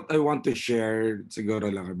 Siguro what I want to share,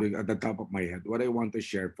 siguro lang, at the top of my head, what I want to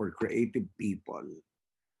share for creative people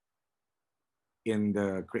in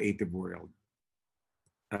the creative world,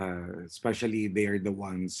 especially they're the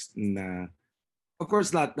ones na, of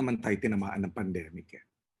course, lahat naman tayo tinamaan ng pandemic.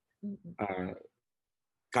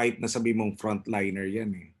 Kahit nasabi mong frontliner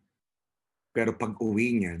yan eh. Pero pag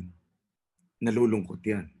uwi niyan, nalulungkot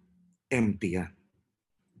yan. Empty yan.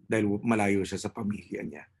 Dahil malayo siya sa pamilya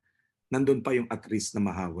niya. Nandun pa yung at risk na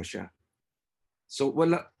mahawa siya. So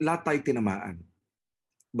lahat tayo tinamaan.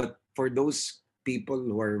 But for those people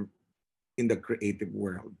who are in the creative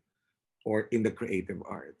world or in the creative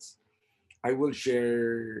arts, I will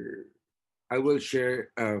share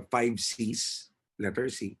 5 C's,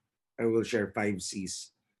 letter C. I will share 5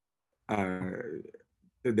 C's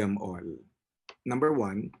to them all. Number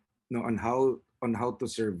one, on how to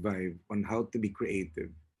survive, on how to be creative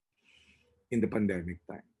in the pandemic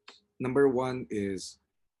time. Number one is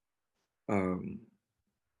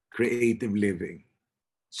creative living.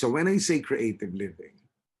 So when I say creative living,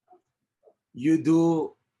 you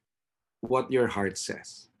do what your heart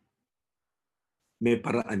says. May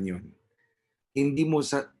paraan yun. Hindi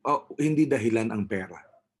dahilan ang pera.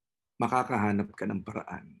 Makakahanap ka ng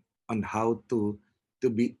paraan on how to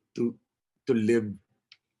live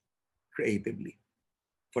creatively.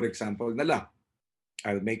 For example,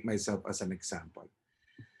 I'll make myself as an example.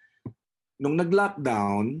 Nung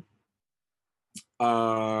nag-lockdown,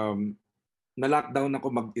 na-lockdown ako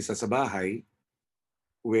mag-isa sa bahay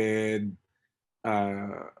with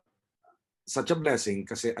such a blessing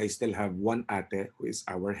kasi I still have one ate who is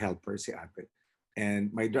our helper, si ate,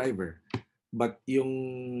 and my driver. But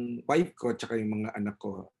yung wife ko tsaka yung mga anak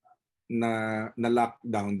ko na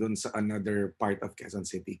lockdown doon sa another part of Quezon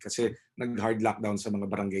City kasi nag-hard lockdown sa mga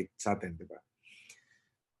barangay sa atin, di ba?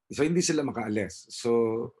 So hindi sila makaalis.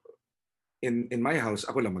 So in my house,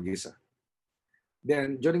 ako lang mag-isa.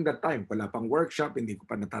 Then during that time, wala pang workshop, hindi ko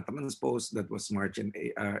pa natatranspose. That was March and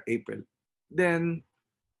April. Then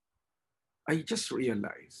I just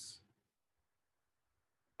realized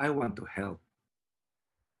I want to help.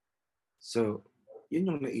 So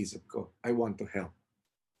yun yung naisip ko. I want to help.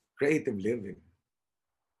 Creative living.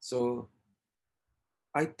 So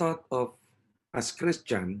I thought of, as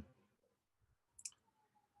Christian,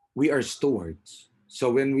 we are stewards.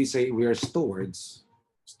 So when we say we are stewards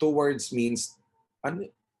means ano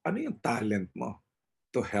yung talent mo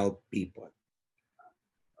to help people?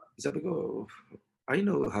 Sabi ko, I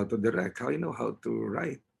know how to direct, I know how to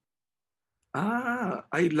write.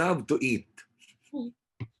 I love to eat.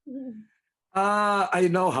 I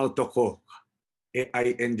know how to cook.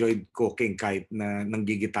 I enjoyed cooking kahit na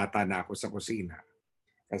nanggigitata na ako sa kusina.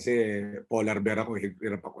 Kasi polar bear ako,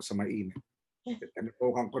 hirap ako sa mainit.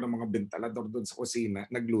 Tinutukan ko ng mga bentalador doon sa kusina,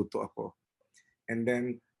 nagluto ako. And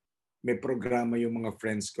then, may programa yung mga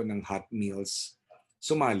friends ko ng hot meals.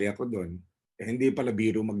 Sumali ako doon. Hindi pala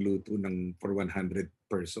biro magluto for 100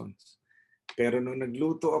 persons. Pero nung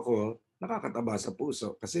nagluto ako, nakakataba sa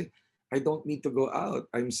puso kasi I don't need to go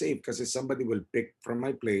out. I'm safe kasi somebody will pick from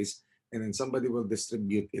my place and then somebody will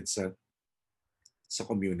distribute it sa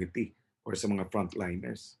community or sa mga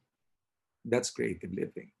frontliners. That's creative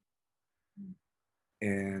living.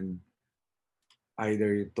 And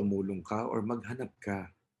either tumulong ka or maghanap ka.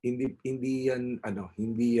 Hindi yan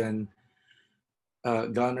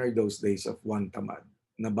gone are those days of one tamad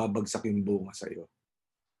na babagsak yung bunga sa'yo.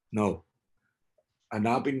 No.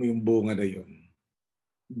 Hanapin mo yung bunga na yun.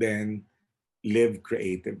 Then, live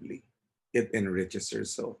creatively. It enriches your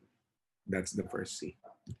soul. That's the first C.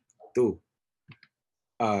 2,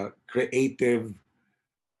 creative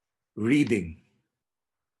reading.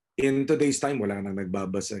 In today's time, wala nang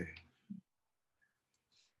nagbabasa eh.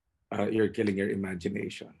 You're killing your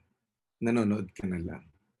imagination. Nanonood ka na lang.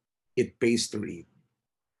 It pays to read.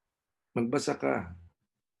 Magbasa ka.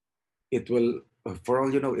 It will, for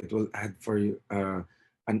all you know, it will add for you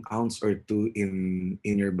an ounce or two in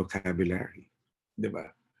your vocabulary.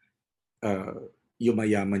 Diba?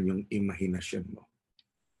 Yumayaman yung imahinasyon mo.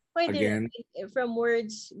 Pwede Again, from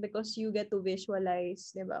words because you get to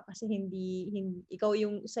visualize, 'di ba? Kasi hindi ikaw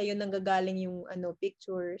yung sa'yo nanggagaling yung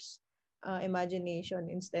pictures,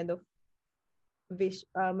 imagination instead of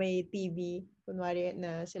may TV kunwari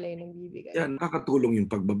na sila yung nagbibigay. yeah, nakakatulong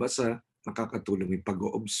yung pagbabasa, nakakatulong yung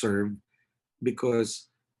pag-observe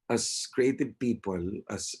because as creative people,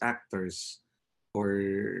 as actors, or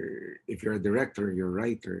if you're a director, you're a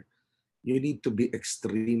writer, you need to be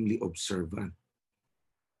extremely observant.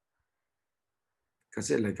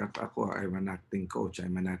 Kasi like ako, I'm an acting coach,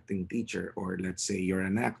 I'm an acting teacher, or let's say you're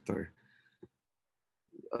an actor.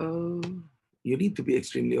 You need to be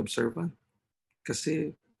extremely observant.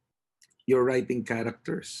 Kasi you're writing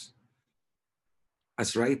characters.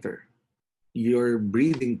 As writer, you're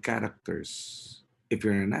breathing characters if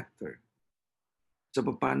you're an actor. So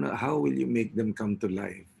how will you make them come to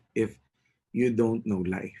life if you don't know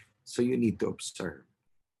life? So you need to observe.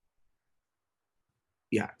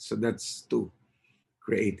 Yeah, so that's 2.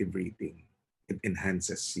 Creative reading. It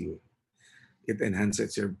enhances you. It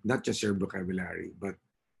enhances your, not just your vocabulary, but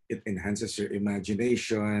it enhances your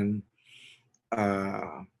imagination.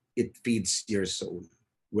 It feeds your soul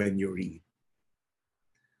when you read.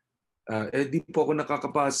 Di po ako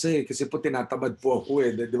nakakapasa eh, kasi po tinatamad po ako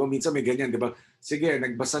eh. Di ba minsan may ganyan, di ba? Sige,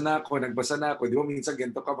 nagbasa na ako. Di ba minsan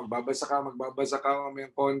ganito ka, magbabasa ka, may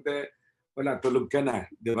konti. Wala, tulog ka na,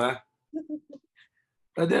 di ba?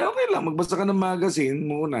 Di okay lang, magbasa ka ng magazine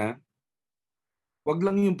muna. Wag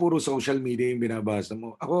lang yung puro social media yung binabasa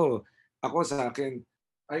mo. Ako sa akin,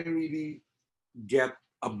 I really get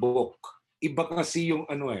a book. Iba kasi yung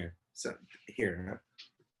here.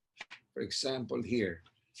 For example, here.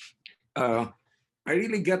 I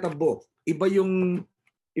really get a book. Iba yung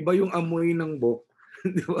amoy ng book,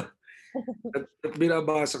 di ba? At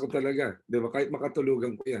binabasa ko talaga, di ba? Kahit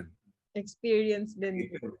makatulugan ko yan. Experience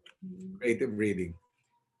din. Creative reading.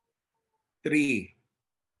 3,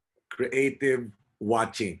 creative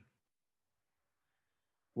watching.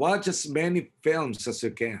 Watch as many films as you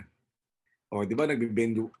can. O, di ba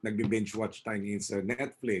nagbe-binge watch tayo ngayon sa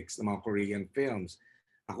Netflix, ng mga Korean films.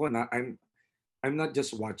 Ako na, I'm not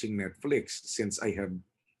just watching Netflix since I have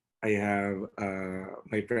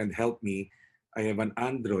my friend helped me. I have an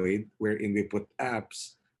Android wherein we put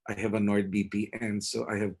apps. I have a NordVPN, so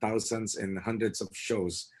I have thousands and hundreds of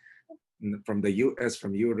shows from the US,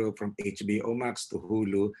 from Europe, from HBO Max to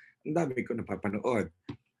Hulu. Ang dami ko napapanood.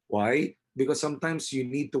 Why? Because sometimes you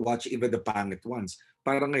need to watch even the pangit ones.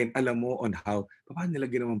 Para ngayon, alam mo on how, paano nila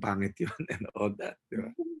ginawang pangit yun and all that. Di ba?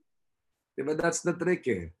 Di ba? That's the trick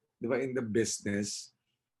eh. Di ba? In the business,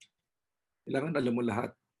 kailangan alam mo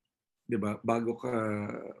lahat. Di ba? Bago ka,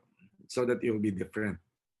 so that you'll be different.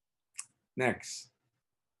 Next,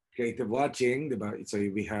 creative watching. Di ba? So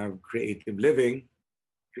we have creative living,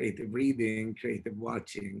 creative reading, creative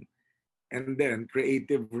watching, and then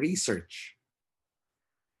creative research.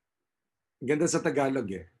 Ganda sa Tagalog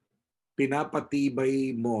eh.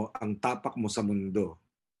 Pinapatibay mo ang tapak mo sa mundo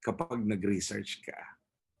kapag nag-research ka.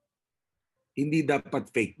 Hindi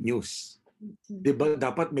dapat fake news. Diba?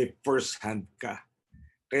 Dapat may first hand ka.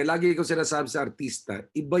 Kaya lagi ko sinasabi sa artista,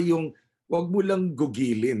 iba yung wag mo lang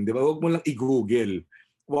gugilin, di ba? Wag mo lang i-google.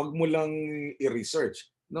 Wag mo lang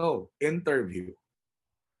i-research. No, interview.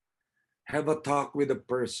 Have a talk with a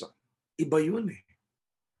person. Iba yun eh.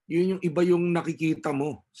 Yun yung iba yung nakikita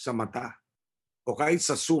mo sa mata. O kahit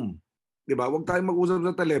sa Zoom. Di ba? Huwag tayo mag-usap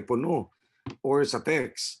sa telepono or sa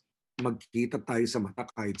text. Magkita tayo sa mata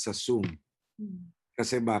kahit sa Zoom.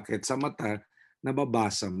 Kasi bakit? Sa mata,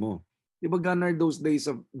 nababasa mo. Di ba gone are those days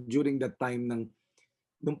of during that time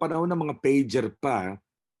nung panahon ng mga pager pa,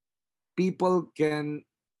 people can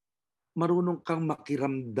marunong kang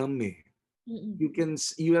makiramdam eh.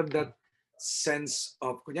 You have that sense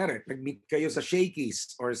of, kunyari, nag-meet kayo sa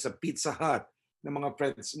Shakey's or sa Pizza Hut ng mga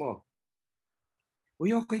friends mo.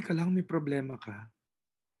 Uy, okay ka lang, may problema ka.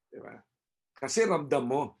 Di ba? Kasi ramdam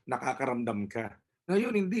mo, nakakaramdam ka.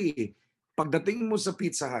 Ngayon, hindi. Pagdating mo sa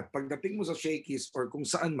Pizza Hut, pagdating mo sa Shakey's or kung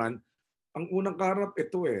saan man, ang unang kaharap,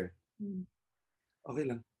 ito eh. Okay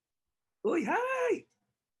lang. Uy, hi!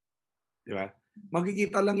 Di ba?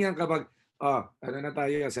 Makikita lang yan kapag, ano na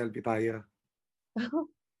tayo, selfie tayo.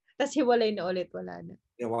 Tapos hiwalay na ulit, wala na.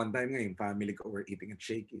 Yeah, one time nga, yung family ko were eating at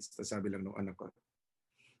Shakey's. Tapos sabi lang nung anak ko,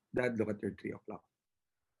 Dad, look at your 3 o'clock.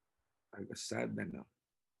 I was sad na, no?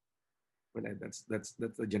 Well, that's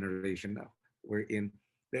the generation now we're in.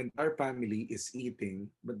 The entire family is eating,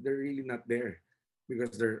 but they're really not there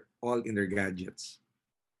because they're all in their gadgets.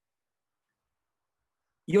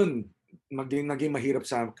 Yun, naging mahirap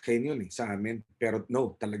sa akin yun sa amin. Pero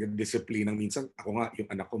no, talagang disiplinang minsan. Ako nga, yung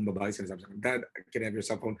anak kong babae, sinasabi sa akin, Dad, can I have your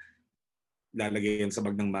cell phone? Lalagay yan sa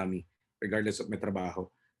bag ng mami, regardless of may trabaho.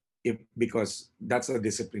 Because that's a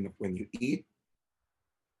discipline of when you eat,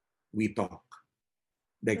 we talk.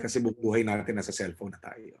 Dahil kasi buhay natin nasa cellphone na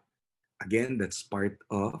tayo. Again, that's part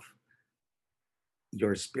of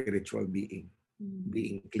your spiritual being.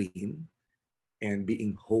 Being clean and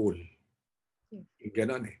being whole.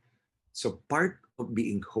 Ganon eh. So part of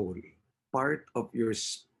being whole, part of your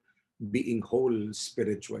being whole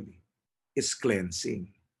spiritually is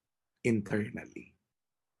cleansing internally.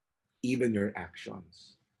 Even your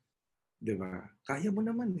actions. Diba? Kaya mo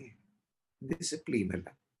naman eh. Disiplina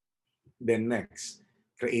lang. Then next,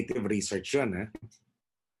 creative research yun.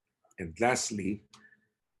 And lastly,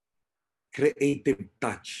 creative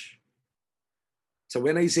touch. So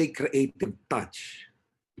when I say creative touch,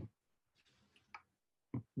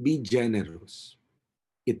 be generous.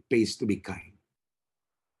 It pays to be kind.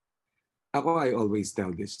 I always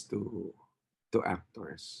tell this to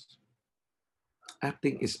actors.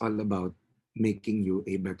 Acting is all about making you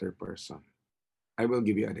a better person. I will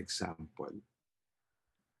give you an example.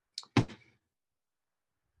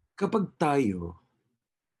 Kapag tayo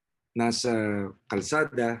nasa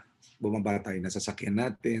kalsada, bumaba tayo, nasa sakyan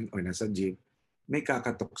natin o nasa jeep, may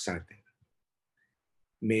kakatok sa atin.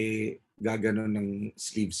 May gaganon ng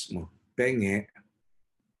sleeves mo. Penge,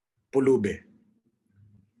 pulube.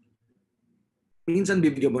 Minsan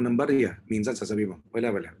bibigyan mo ng barya. Minsan sasabihin mo,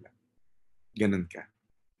 wala. Ganon ka.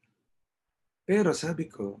 Pero sabi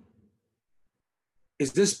ko,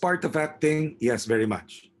 is this part of acting? Yes, very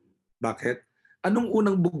much. Bakit? Anong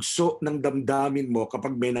unang bugso ng damdamin mo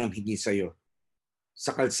kapag may nanghingi sa'yo?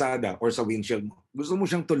 Sa kalsada or sa windshield mo? Gusto mo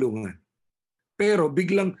siyang tulungan. Pero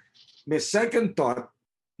biglang may second thought,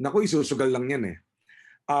 naku, isusugal lang yan eh.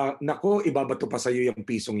 Naku, ibabato pa sa'yo yung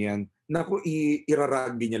pisong yan. Naku,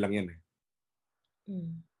 iraragbi niya lang yan eh.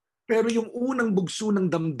 Pero yung unang bugso ng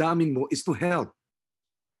damdamin mo is to help.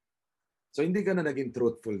 So hindi ka na naging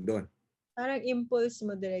truthful doon. Parang impulse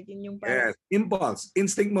mo direct. Yung parang... Yes, impulse.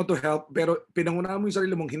 Instinct mo to help, pero pinangunahan mo yung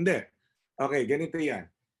sarili mong hindi. Okay, ganito yan.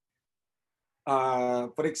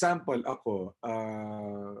 For example, ako,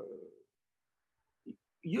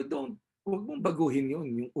 huwag mong baguhin yun,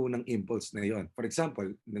 yung unang impulse na yon. For example,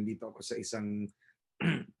 nandito ako sa isang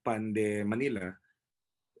Pande, Manila,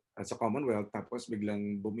 sa Commonwealth, tapos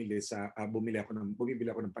biglang bumili ako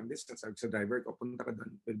ng pandesal. Sabi sa driver ko, punta ka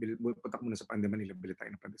doon, punta ka muna sa Pande, Manila, bili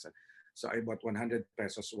tayo ng pandesal. So I bought 100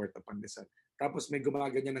 pesos worth of pandesal. Tapos may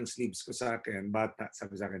gumaganyan ng sleeves ko sa akin, bata,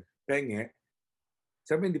 sabi sa akin, penge.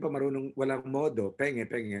 Sabi, hindi pa marunong, walang modo, penge.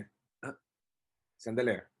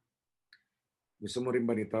 Sandali. Gusto mo rin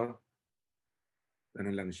ba nito?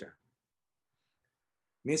 Ano lang siya.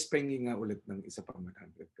 Miss, pengi nga ulit ng isa pang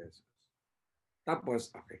 100 pesos. Tapos,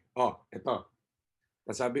 okay. Ito.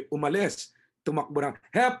 Tapos sabi, umalis. Tumakbo na.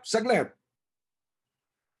 Help! Saglit!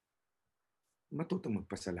 Matutong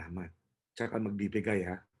magpasalamat. Tsaka magbibigay,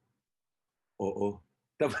 ha? Oo.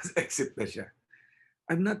 Tapos exit na siya.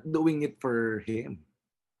 I'm not doing it for him.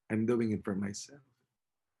 I'm doing it for myself.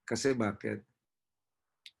 Kasi bakit?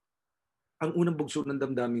 Ang unang bugso ng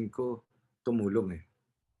damdamin ko, tumulong eh.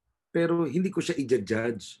 Pero hindi ko siya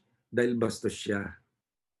i-judge dahil bastos siya.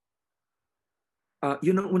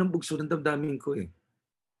 Yun ang unang bugso ng damdamin ko eh.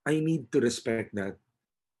 I need to respect that.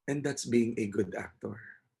 And that's being a good actor.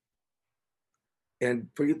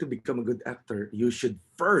 And for you to become a good actor, you should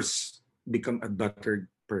first become a better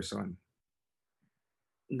person.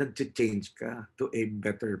 Nag-change ka to a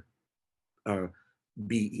better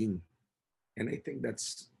being. And I think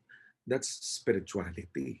that's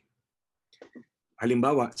spirituality.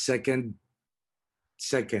 Halimbawa, second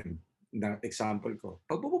na example ko.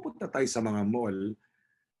 Pag pupunta tayo sa mga mall,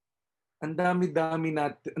 ang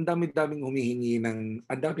dami-daming humihingi ang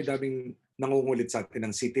dami-daming nangungulit sa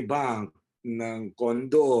atin ng Citibank, ng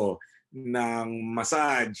condo, ng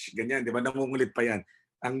massage, ganyan, di ba? Nangungulit pa yan.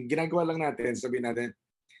 Ang ginagawa lang natin, sabihin natin,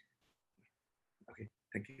 okay,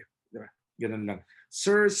 thank you. Di ba? Ganun lang.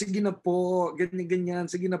 Sir, sige na po,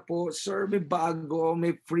 ganyan, sige na po. Sir, may bago,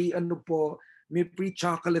 may free may free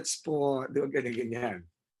chocolates po. Di ba? Ganyan.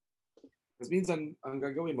 Tapos minsan, ang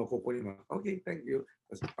gagawin mo, kukunin mo, okay, thank you.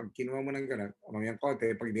 Tapos pag kinuha mo ng gano'n, mamayang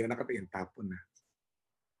konti, pag hindi ka nakatingin, tapon na.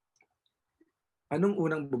 Anong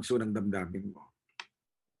unang bugso ng damdamin mo?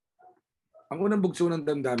 Ang unang bugso ng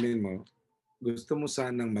damdamin mo, gusto mo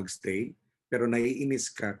sanang magstay, pero naiinis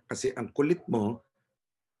ka kasi ang kulit mo,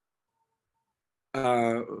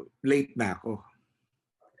 late na ako.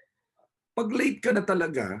 Pag late ka na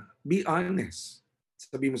talaga, be honest.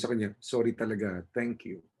 Sabi mo sa kanya, sorry talaga, thank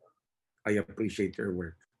you. I appreciate your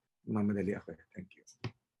work. Mamadali ako. Thank you.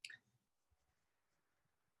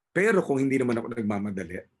 Pero kung hindi naman ako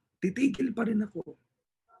nagmamadali, titigil pa rin ako.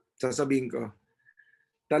 Sasabihin ko,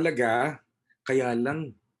 talaga, kaya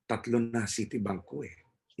lang 3 na Citibank ko eh.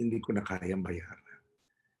 Hindi ko na kayang bayaran.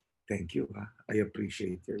 Thank you ha. I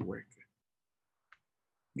appreciate your work.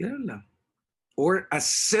 Ganun lang. Or as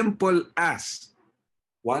simple as,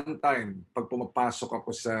 one time, pag pumapasok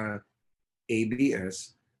ako sa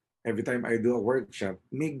ABS, every time I do a workshop,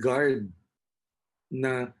 may guard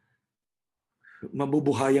na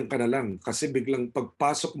mabubuhayan ka na lang. Kasi biglang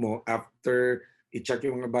pagpasok mo, after i-check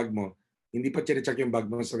yung mga bag mo, hindi pa check yung bag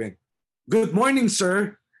mo, sabihin, good morning,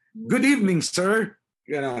 sir! Good evening, sir!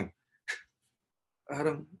 Ganun.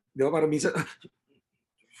 Parang, di ba, parang minsan,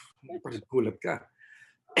 parang gulat ka.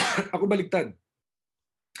 Ako baliktad.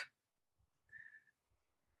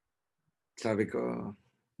 Sabi ko,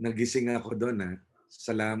 nagising ako doon ha.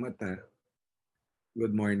 Salamat ha.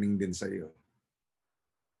 Good morning din sa'yo.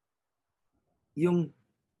 Yung,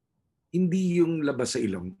 hindi yung labas sa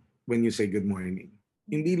ilong when you say good morning.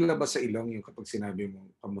 Hindi labas sa ilong yung kapag sinabi mo,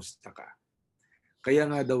 kamusta ka. Kaya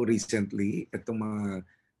nga daw recently, itong mga,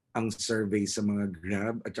 ang survey sa mga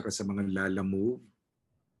Grab at saka sa mga Lalamove,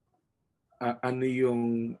 ano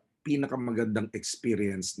yung pinakamagandang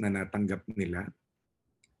experience na natanggap nila?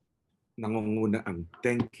 Nangunguna ang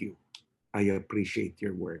thank you. I appreciate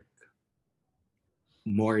your work.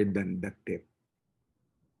 More than the tip.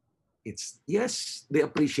 It's, yes, they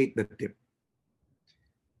appreciate the tip.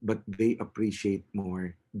 But they appreciate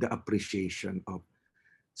more the appreciation of,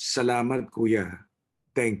 salamat kuya,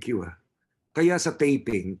 thank you ha. Kaya sa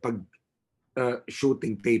taping, pag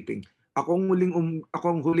shooting, taping, ako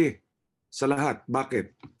ang huli sa lahat.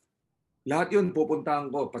 Bakit? Lahat yun pupuntahan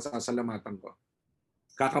ko, pasasalamatan ko.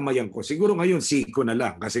 Kakamayan ko. Siguro ngayon, siko na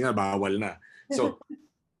lang kasi nga bawal na. So,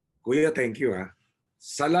 kuya, thank you ha.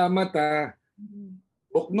 Salamat ha.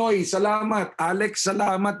 Buknoy, salamat. Alex,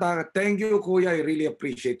 salamat ha. Thank you, kuya. I really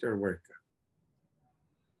appreciate your work.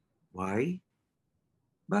 Why?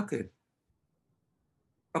 Bakit?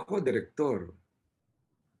 Ako, direktor.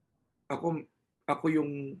 Ako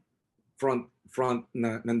yung front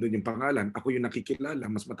na nandun yung pangalan. Ako yung nakikilala,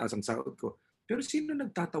 mas mataas ang sahod ko. Pero sino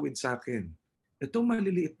nagtatawid sa akin? Ito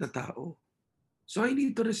maliliit na tao. So I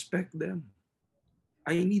need to respect them.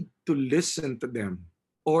 I need to listen to them.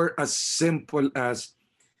 Or as simple as,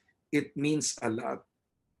 it means a lot.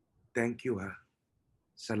 Thank you ha.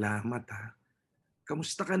 Salamat ha.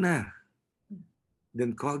 Kamusta ka na?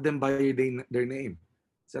 Then call them by their name.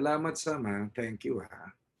 Salamat sama. Thank you ha.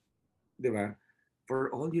 Di ba? For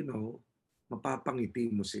all you know, mapapangiti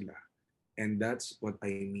mo sila. And that's what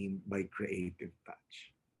I mean by creative touch.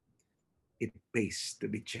 It pays to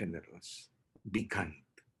be generous. Be kind.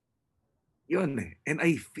 Yun eh. And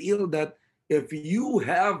I feel that if you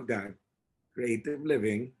have that creative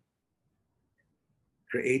living,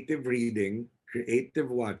 creative reading, creative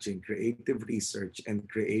watching, creative research, and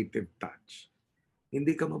creative touch,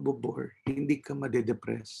 hindi ka mabobore, hindi ka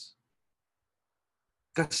madedepress.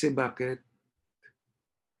 Kasi bakit?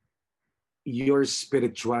 Your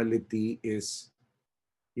spirituality is,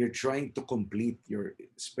 you're trying to complete your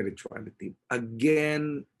spirituality.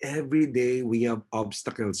 Again, every day we have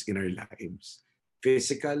obstacles in our lives,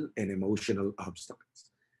 physical and emotional obstacles.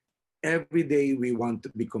 Every day we want to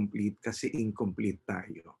be complete kasi incomplete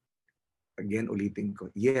tayo. Again, ulitin ko,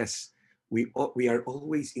 yes, we are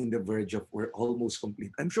always in the verge of we're almost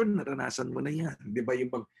complete. I'm sure naranasan mo na yan. Di ba yung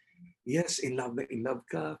pag, yes, in love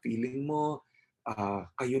ka, feeling mo,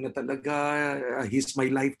 kayo na talaga, he's my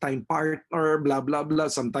lifetime partner, blah, blah, blah.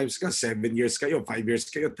 Sometimes ka, 7 years kayo, 5 years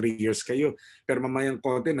kayo, 3 years kayo. Pero mamayang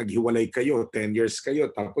konti, naghiwalay kayo, 10 years kayo.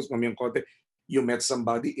 Tapos mamayang konti, you met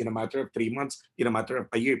somebody in a matter of 3 months, in a matter of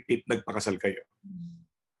a year, nagpakasal kayo.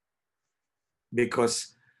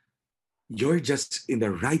 Because you're just in the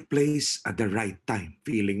right place at the right time,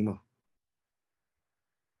 feeling mo.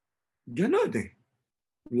 Ganon eh.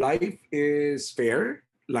 Life is fair,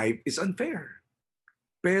 life is unfair.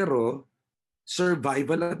 Pero,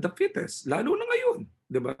 survival of the fittest. Lalo na ngayon,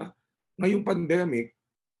 di ba? Ngayong pandemic,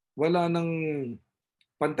 wala nang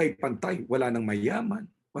pantay-pantay. Wala nang mayaman,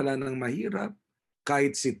 wala nang mahirap.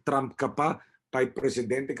 Kahit si Trump ka pa, kahit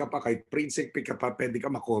presidente ka pa, kahit prinsipe ka pa, pwede ka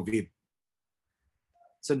ma-COVID.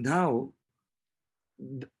 So now,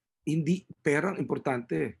 hindi pera ang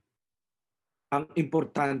importante. Ang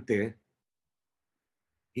importante,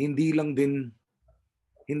 hindi lang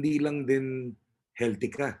din healthy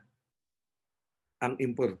ka. Ang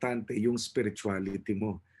importante yung spirituality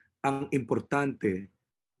mo. Ang importante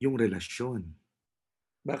yung relasyon.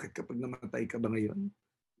 Bakit kapag namatay ka ba ngayon,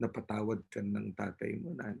 napatawad ka ng tatay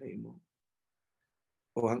mo, nanay mo?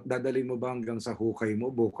 O dadalhin mo ba hanggang sa hukay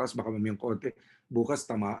mo? Bukas, baka mamayang konti, bukas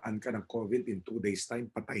tamaan ka ng COVID in 2 days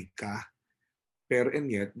time, patay ka. Pero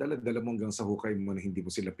and yet, dala-dala mo hanggang sa hukay mo na hindi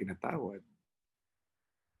mo sila pinatawad.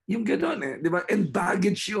 Yung gano'n eh, di ba? And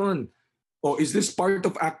baggage yun. Oh, is this part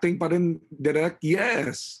of acting pa rin, Direct?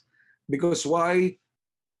 Yes. Because why?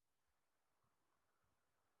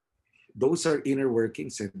 Those are inner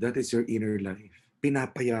workings. Eh. That is your inner life.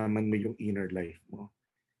 Pinapayaman mo yung inner life mo.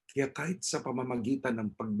 Kaya kahit sa pamamagitan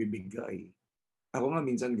ng pagbibigay, ako nga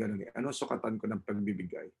minsan gano'n eh. Ano sukatan ko ng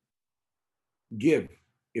pagbibigay? Give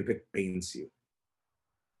if it pains you.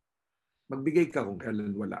 Magbigay ka kung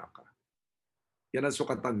kailan wala ka. Yan ang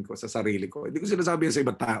sukatan ko sa sarili ko. Hindi ko sinasabi yan sa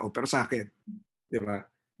ibang tao, pero sa akin. Di ba?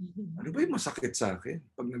 Ano ba yung masakit sa akin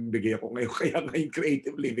pag nagbigay ako ngayon? Kaya ngayon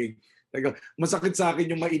creative living. Masakit sa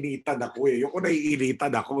akin yung mainitan ako eh. Yung ko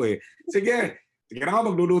naiinitan ako eh. Sige na nga,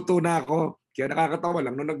 magluluto na ako. Kaya nakakatawa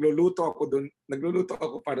lang, nung nagluluto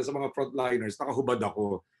ako para sa mga frontliners, nakahubad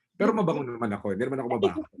ako. Pero mabango naman ako. Hindi naman ako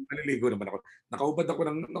mabango. Naliligo naman ako. Nakahubad ako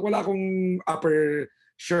wala akong upper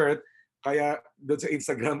shirt. Kaya doon sa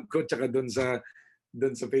Instagram ko, tsaka doon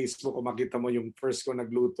sa Facebook ko, makita mo yung first ko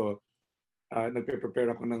nagluto.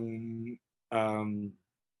 Nagpe-prepare ako ng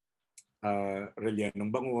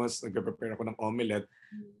rellenong bangus, nagpe-prepare ako ng omelette,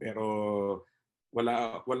 pero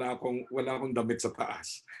wala akong damit sa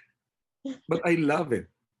taas. But I love it.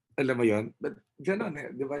 Alam mo yon? But gano'n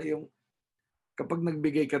eh, di ba yung kapag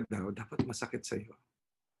nagbigay ka daw, dapat masakit sa'yo.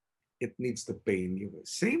 It needs to pain you.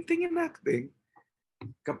 Same thing in acting.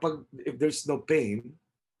 If there's no pain,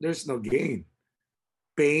 there's no gain.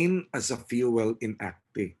 Pain as a fuel in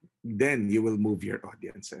acting. Then you will move your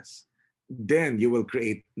audiences. Then you will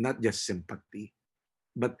create not just sympathy,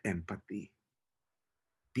 but empathy.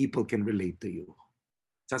 People can relate to you.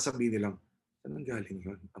 Sasabihin nilang, saan galing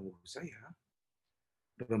yun? Ang husay ha?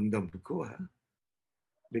 Ramdam ko ha?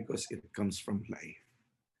 Because it comes from life.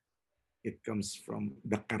 It comes from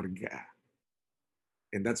the karga.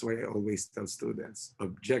 And that's why I always tell students,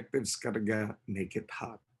 objectives karga make it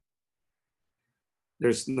hot.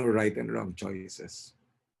 There's no right and wrong choices.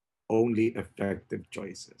 Only effective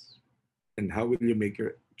choices. And how will you make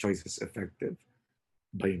your choices effective?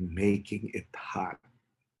 By making it hot.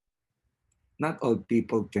 Not all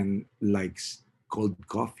people can like cold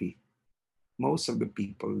coffee. Most of the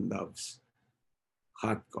people loves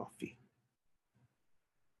hot coffee.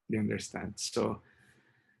 You understand? So,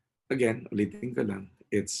 again, ulitin ko lang,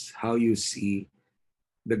 it's how you see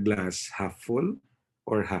the glass half full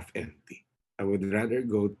or half empty. I would rather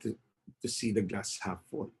go to see the glass half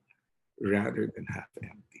full rather than half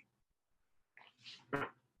empty.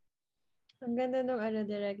 Ang ganda nung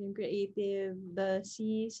direct, yung creative, the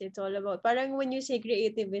C's, it's all about, parang when you say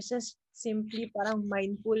creative, it's just simply parang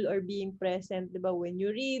mindful or being present, di ba? When you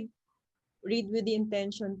read with the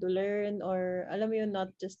intention to learn, or alam mo yun, not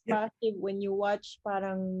just passive. When you watch,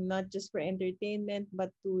 parang not just for entertainment, but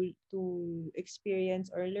to experience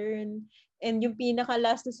or learn. And yung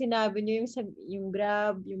pinaka-last na sinabi nyo, yung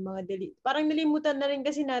Grab, yung mga parang nalimutan na rin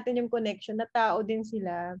kasi natin yung connection na tao din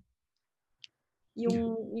sila.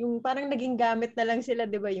 Yung parang naging gamit na lang sila,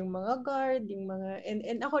 'di ba, yung mga guard, yung mga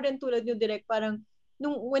and ako rin tulad nyo, direct, parang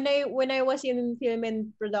when I was in film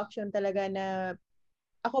and production talaga, na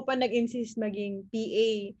ako pa nag-insist maging PA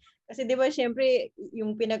kasi 'di ba syempre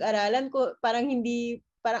yung pinag-aralan ko parang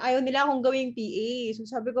ayaw nila akong gawing PA. So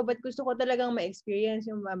sabi ko, but gusto ko talagang ma-experience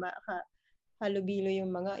yung halubilo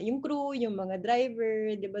yung crew, yung mga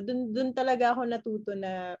driver, 'di ba? Dun talaga ako natuto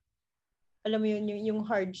na alam mo yun, yung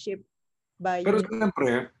hardship. Pero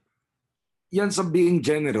siyempre, yan sa being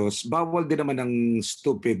generous, bawal din naman ng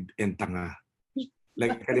stupid and tanga.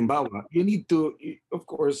 Like, halimbawa, you need to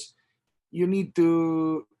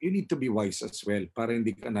be wise as well para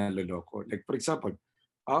hindi ka naloloko. Like, for example,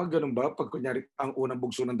 ganun ba? Pag kunyari, ang unang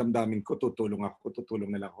bugso ng damdamin ko, tutulong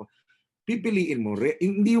na lang ako. Pipiliin mo.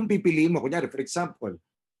 Hindi yung pipiliin mo. Kunyari, for example,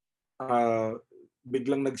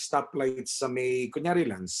 biglang nag-stoplight sa may, kunyari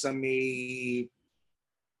lang, sa may,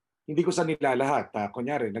 hindi ko sa nilalahat.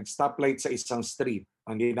 Kunyari, nag-stoplight sa isang street.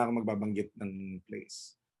 Hindi na ako magbabanggit ng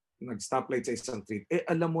place. Nag-stoplight sa isang street.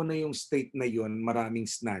 Alam mo na yung state na yon, maraming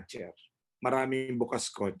snatcher. maraming bukas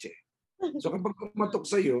kotse. So kapag kumatok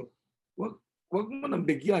sa'yo, wag, wag mo nang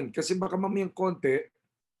bigyan kasi baka mamayang konti,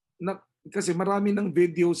 na, kasi marami ng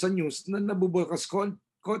video sa news na nabubukas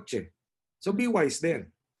kotse. So be wise then.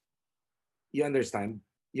 You understand?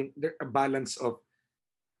 Yung there a balance of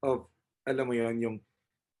alam mo yon,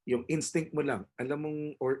 yung instinct mo lang, alam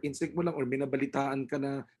mong or instinct mo lang or minabalitaan ka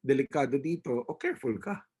na delikado dito, o careful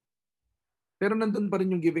ka. Pero nandun pa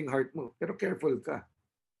rin yung giving heart mo, pero careful ka.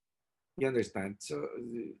 You understand? So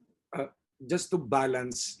just to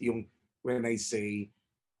balance yung when I say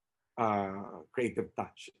creative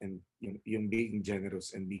touch and yung being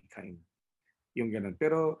generous and be kind. Yung ganun.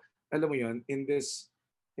 Pero alam mo yon, in this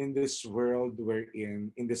world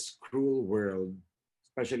in this cruel world,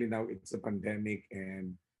 especially now it's a pandemic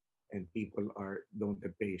and people don't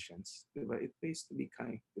have patience, diba? It pays to be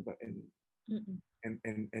kind, diba?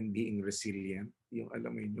 And being resilient, yung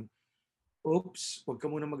alam mo yun, yung oops, wag ka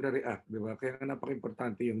muna magre-react, diba? Kaya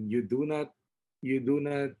napaka-importante yung you do not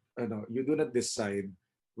decide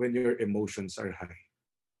when your emotions are high.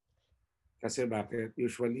 Kasi bakit?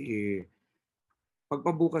 Usually,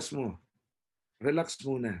 pagpabukas mo, relax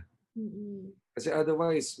muna. Kasi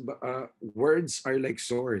otherwise, words are like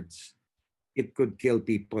swords. It could kill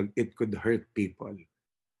people. It could hurt people.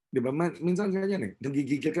 Di ba? Minsan ganyan eh.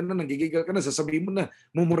 Nanggigigil ka na, sasabihin mo na,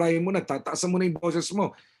 mumurahin mo na, tataasan mo na yung boses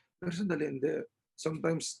mo. Pero sandali, hindi.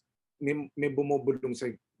 Sometimes, may bumubulong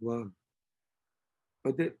sa'yo, wag.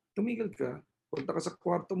 O di, tumigil ka. Punta ka sa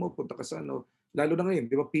kwarto mo, punta ka sa ano. Lalo na ngayon,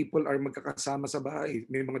 di ba, people are magkakasama sa bahay.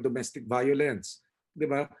 May mga domestic violence. Di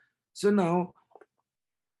ba? So now,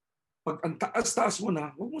 pag ang taas-taas mo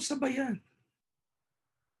na, huwag mo sabayan.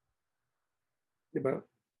 Di ba?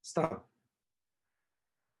 Stop.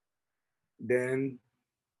 Then,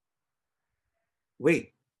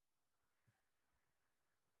 wait.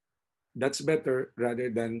 That's better rather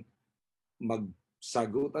than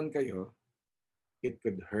magsagutan kayo. It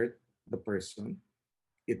could hurt the person.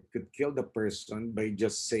 It could kill the person by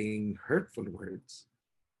just saying hurtful words.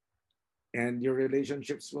 And your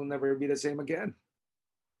relationships will never be the same again.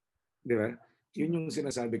 Di ba? Yun yung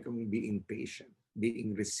sinasabi kong being patient,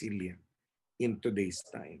 being resilient in today's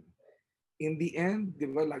time. In the end, di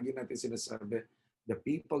ba, lagi natin sinasabi, the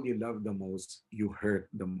people you love the most, you hurt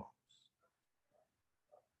the most.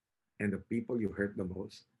 And the people you hurt the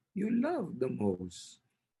most, you love the most.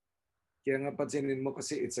 Kaya nga pansinin mo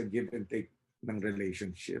kasi it's a give and take ng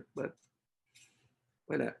relationship. But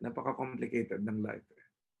wala, napaka-complicated ng life.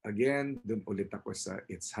 Again, dun ulit ako sa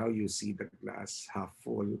it's how you see the glass half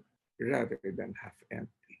full rather than half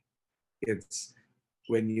empty. It's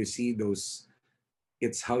when you see those,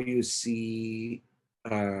 it's how you see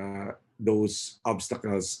those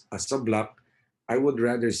obstacles as a block. I would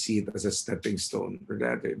rather see it as a stepping stone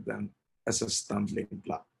rather than as a stumbling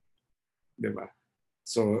block. Diba?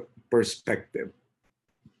 So, perspective.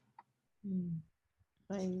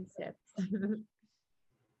 Mindset.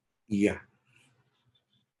 Yeah.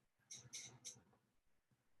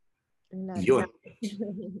 Lahat. Yun.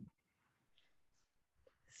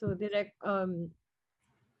 So, direct,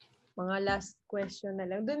 mga last question na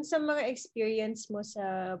lang. Dun sa mga experience mo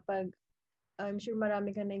sa I'm sure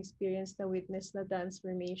marami ka na experience na witness na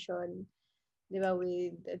transformation, di ba,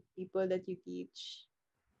 with the people that you teach.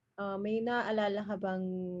 May naaalala ka bang,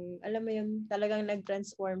 alam mo yung talagang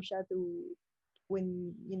nag-transform siya to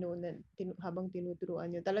when, habang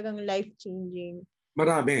tinuturuan nyo, talagang life-changing?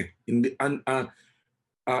 Marami.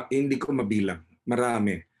 Hindi ko mabilang.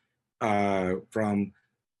 Marami.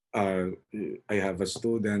 I have a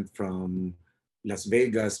student from Las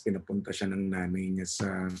Vegas, pinapunta siya ng nanay niya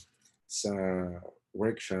sa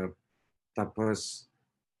workshop. Tapos,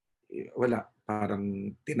 wala,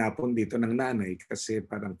 parang tinapon dito ng nanay kasi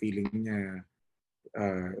parang feeling niya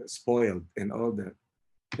spoiled and all that.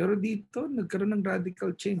 Pero dito, nagkaroon ng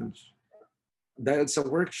radical change. Dahil sa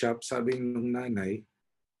workshop, sabi ng nanay,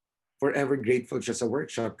 forever grateful siya sa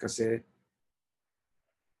workshop kasi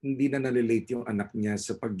hindi na nalilate yung anak niya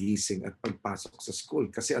sa paggising at pagpasok sa school.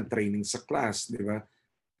 Kasi ang training sa class, di ba?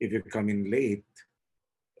 If you're coming late,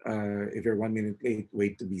 if you're 1 minute late,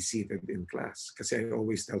 wait to be seated in class. Kasi I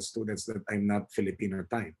always tell students that I'm not Filipino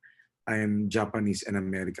time. I'm Japanese and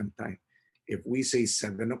American time. If we say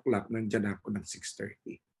 7 o'clock, nandiyan ako ng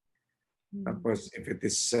 6:30. Tapos if it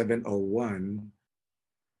is 7:01,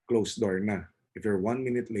 close door na. If you're 1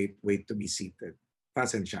 minute late, wait to be seated.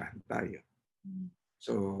 Pasensyahan tayo.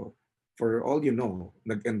 So, for all you know,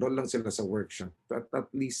 nag-enroll lang sila sa workshop. At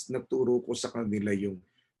least naturo ko sa kanila yung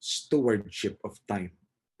stewardship of time,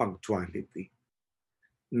 punctuality.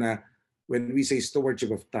 Na when we say stewardship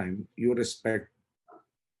of time, you respect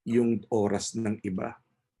yung oras ng iba.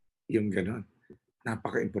 Yung ganon.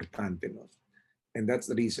 Napaka-importante no. And that's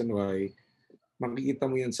the reason why makikita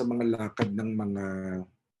mo yan sa mga lakad ng mga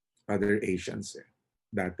other Asians eh.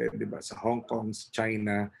 Dati, di ba? Sa Hong Kong, sa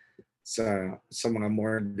China, sa mga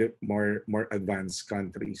more advanced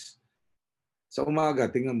countries. Sa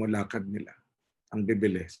umaga, tingnan mo lakad nila. Ang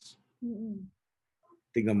bibilis. Mm-mm.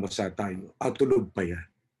 Tingnan mo sa tayo. Tulog pa yan.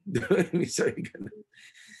 Minsan ganun.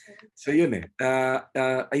 So yun eh.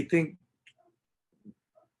 I think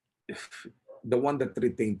the one that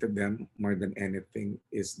retained to them more than anything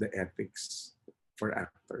is the ethics for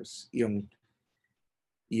actors. Yung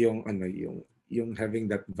having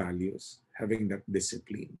that values, having that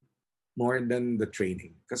discipline more than the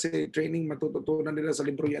training. Kasi training matututunan nila sa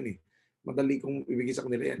libro yan eh. Madali kong ibigay sa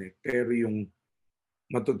kanila yan eh. Pero yung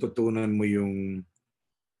matututunan mo yung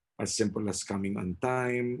as simple as coming on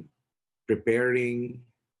time, preparing,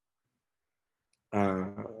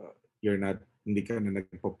 you're not, hindi ka na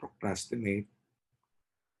nagpo-procrastinate.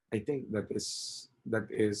 I think that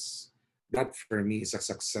for me is a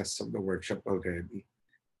success of the workshop already.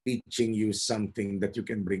 Teaching you something that you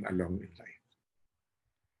can bring along in life.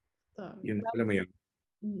 Yun, alam mo yun?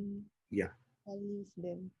 Yeah. Values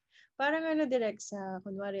din. Parang direct sa,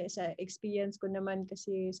 kunwari, sa experience ko naman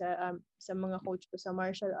kasi sa mga coach ko sa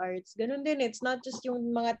martial arts, ganun din. It's not just yung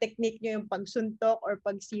mga technique nyo, yung pagsuntok or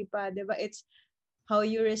pagsipa, di ba? It's how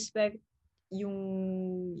you respect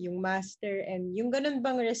yung master and yung ganun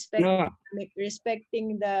bang respect, like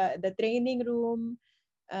respecting the training room,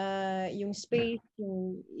 yung space,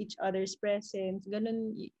 yung each other's presence,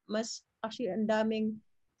 ganun, mas actually ang daming,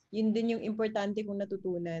 yun din yung importante kong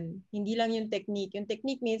natutunan. Hindi lang yung technique. Yung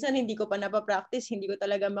technique minsan hindi ko pa napapractice, hindi ko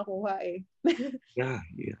talaga makuha eh. Yeah.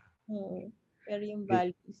 Pero yung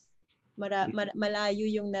values, malayo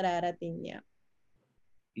yung nararating niya.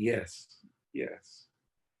 Yes.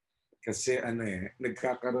 Kasi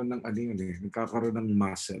nagkakaroon ng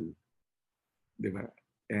muscle. Di ba?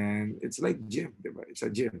 And it's like gym, di ba? It's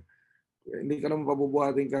a gym. Hindi ka naman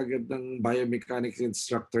pabubuhatin kagad ng biomechanics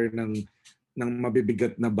instructor ng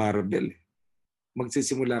mabibigat na barbell.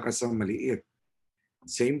 Magsisimula ka sa maliit.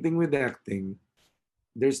 Same thing with acting.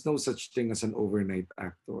 There's no such thing as an overnight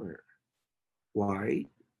actor. Why?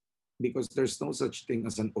 Because there's no such thing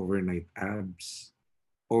as an overnight abs.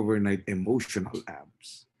 Overnight emotional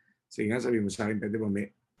abs. Sige nga, sabi mo sa akin, pwede ba may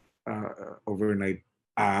overnight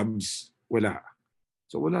abs? Wala.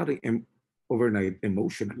 So wala rin overnight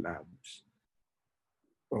emotional abs.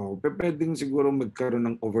 Pwedeng siguro magkaroon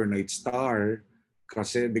ng overnight star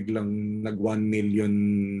kasi biglang nag 1 million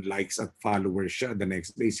likes at followers siya. The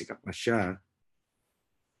next day, sikat na siya.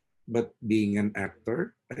 But being an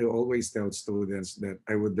actor, I always tell students that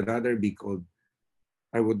I would rather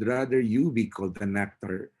you be called an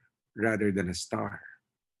actor rather than a star.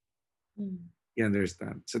 You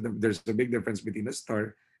understand? So there's a big difference between a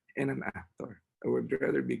star and an actor. I would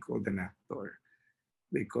rather be called an actor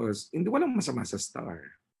because hindi walang masama sa star.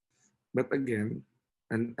 But again,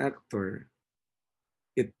 an actor,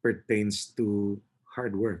 it pertains to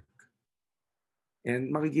hard work.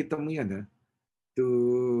 And makikita mo yan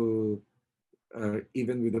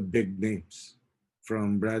even with the big names,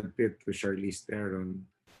 from Brad Pitt to Charlize Theron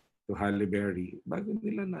to Halle Berry, bago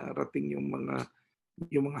nila narating yung mga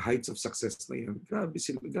heights of success na yun, grabe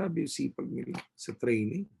yung sipag nila sa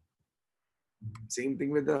training. Same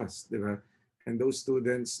thing with us, di ba? And those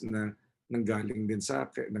students na nanggaling sa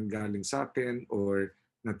akin or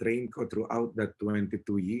na-train ko throughout that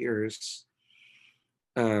 22 years,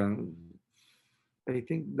 I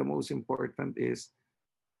think the most important is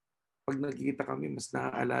pag nakikita kami, mas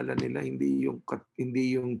naaalala nila hindi yung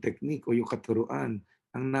technique o yung katuruan,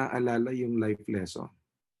 ang naaalala yung life lesson.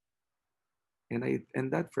 And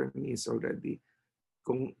that for me is already,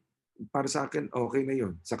 kung para sa akin, okay na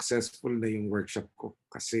yun. Successful na yung workshop ko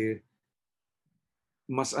kasi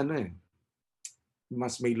mas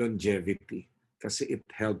mas may longevity kasi it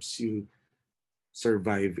helps you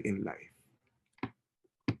survive in life.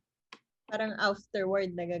 Parang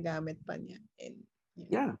afterward nagagamit pa niya. And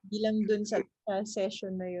yeah. Hindi lang dun sa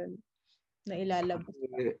session na yun na ilalabas.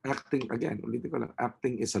 Acting, again, ulitin ko lang,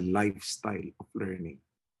 acting is a lifestyle of learning.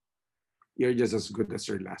 You're just as good as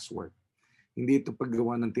your last work. Hindi ito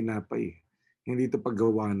paggawa ng tinapay. Hindi ito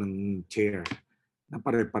paggawa ng chair na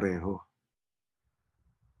pare-pareho.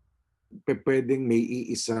 Pwedeng may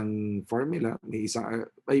iisang formula,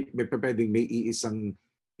 pwedeng may iisang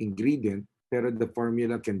ingredient, pero the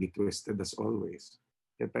formula can be twisted as always.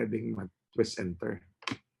 Pwedeng twist and turn.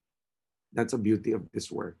 That's the beauty of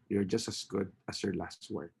this work. You're just as good as your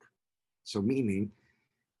last work. So meaning,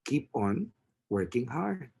 keep on working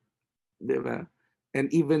hard. Diba?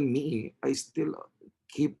 And even me, I still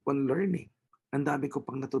keep on learning. Ang dami ko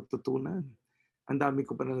pang natututunan. Ang dami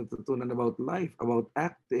ko pa natututunan about life, about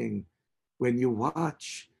acting. When you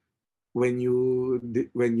watch, when you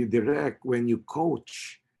direct, when you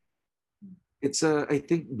coach, I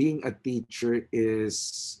think being a teacher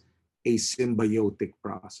is a symbiotic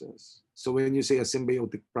process. So when you say a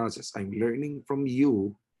symbiotic process, I'm learning from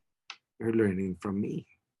you, you're learning from me.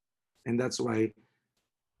 And that's why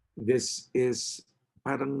this is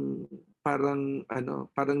parang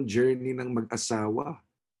parang journey ng mag-asawa.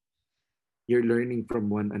 You're learning from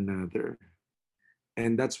one another.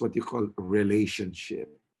 And that's what you call relationship.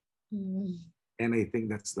 Mm. And I think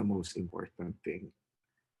that's the most important thing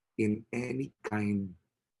in any kind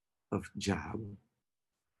of job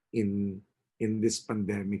in this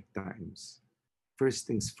pandemic times. First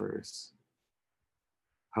things first,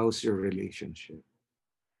 how's your relationship?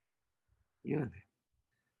 Yeah,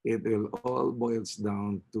 it will all boils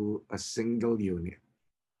down to a single unit,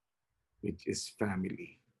 which is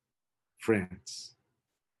family, friends,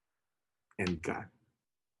 and God.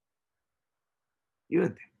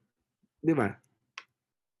 Yun, di ba? Yeah.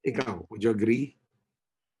 Ikaw, would you agree?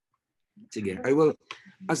 Sige, I will,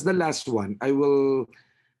 as the last one, I will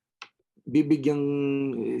bibigyan,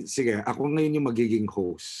 sige, ako ngayon yung magiging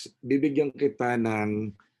host. Bibigyan kita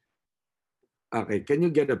ng, okay, can you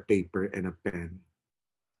get a paper and a pen?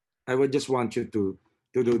 I would just want you to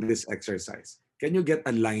do this exercise. Can you get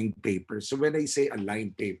a lined paper? So when I say a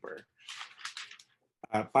lined paper,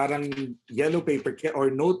 parang yellow paper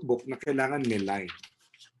or notebook na kailangan may line.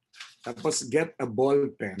 Tapos get a ball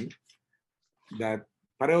pen that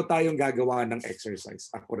pareho tayong gagawa ng exercise.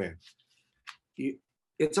 Ako rin.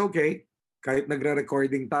 It's okay. Kahit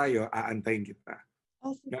nagre-recording tayo, aantayin kita.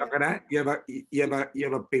 Oh, sige. Meron ka na? You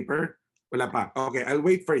have a paper? Wala pa. Okay, I'll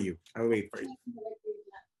wait for you.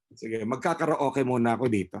 Sige, magkakaraoke muna ako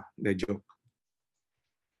dito. The joke.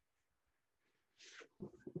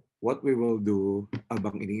 What we will do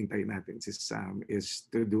abang iniintay natin si Sam is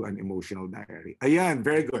to do an emotional diary. Ayan,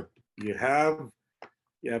 very good. You have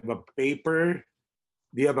a paper.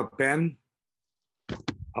 Do you have a pen?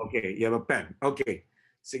 Okay, you have a pen. Okay,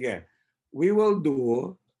 sige. I will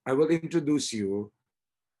introduce you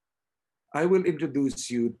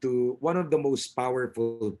to one of the most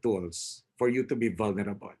powerful tools for you to be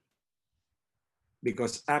vulnerable.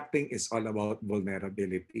 Because acting is all about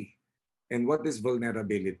vulnerability. And what is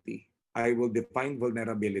vulnerability? I will define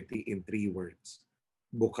vulnerability in 3 words.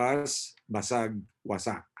 Bukas, basag,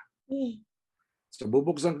 wasak. So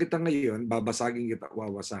bubuksan kita ngayon, babasagin kita,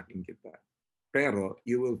 wawasakin kita. Pero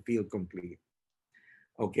you will feel complete.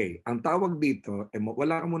 Okay, ang tawag dito,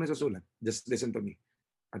 wala ka muna sa sulat. Just listen to me.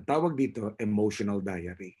 Ang tawag dito, emotional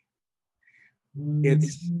diary.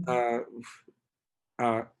 It's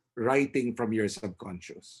writing from your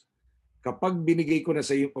subconscious. Kapag binigay ko na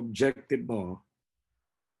sa yung objective mo,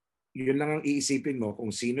 yun lang ang iisipin mo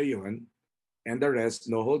kung sino yun, and the rest,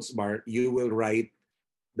 no holds bar, you will write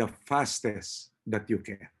the fastest that you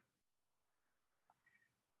can.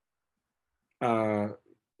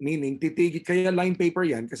 Meaning, titigil, kaya line paper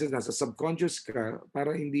yan kasi nasa subconscious ka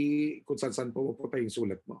para hindi kung saan pupunta yung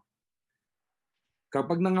sulat mo.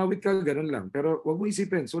 Kapag nangawit ka, ganun lang. Pero wag mo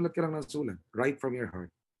isipin, sulat ka lang ng sulat. Write from your heart.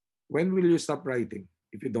 When will you stop writing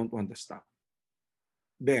if you don't want to stop?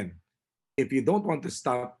 Then, if you don't want to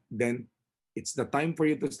stop, then it's the time for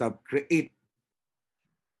you to stop. Create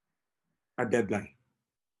a deadline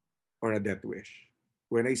or a death wish.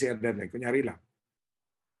 When I say a deadline, kunyari lang,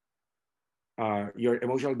 your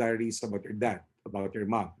emotional diary is about your dad, about your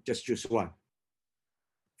mom. Just choose one.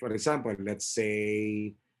 For example, let's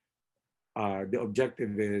say the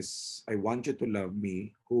objective is, I want you to love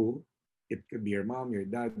me. Who? It could be your mom, your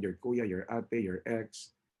dad, your kuya, your ate, your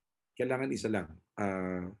ex. Kailangan isa lang.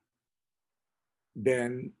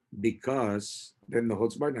 Then, then the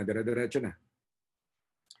holds bar na, dire-diretso na.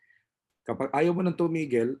 Kapag ayaw mo nang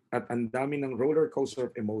tumigil at ang dami ng roller coaster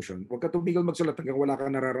of emotion, huwag ka tumigil magsulat hanggang wala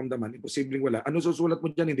kang nararamdaman. Imposibleng wala. Ano susulat mo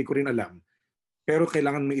dyan? Hindi ko rin alam. Pero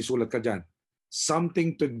kailangan may isulat ka dyan.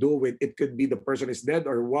 Something to do with, it could be the person is dead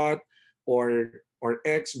or what, or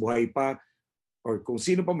ex, buhay pa, or kung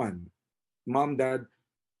sino pa man, mom, dad.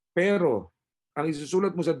 Pero, ang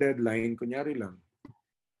isusulat mo sa deadline, kunyari lang,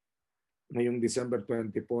 ngayong December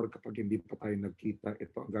 24, kapag hindi pa tayo nagkita,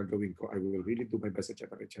 ito ang gagawin ko. I will really do my best,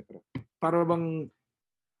 etc. etc. Para bang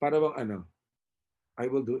I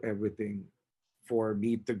will do everything for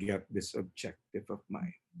me to get this objective of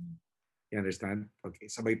mine. You understand? Okay,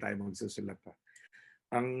 sabay tayo magsusulat pa.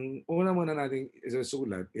 Ang una muna natin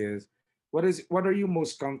isusulat is, what are you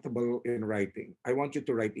most comfortable in writing? I want you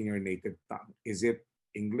to write in your native tongue. Is it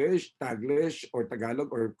English, Taglish, or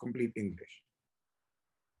Tagalog, or complete English?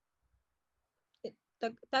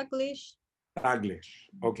 Taglish. Taglish.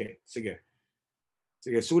 Okay, sige.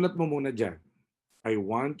 Sige, sulat mo muna dyan. I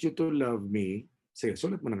want you to love me. Sige,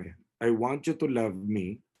 sulat mo na ngayon. I want you to love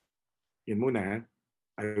me. Yun muna, ha?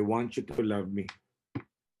 I want you to love me.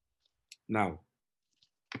 Now,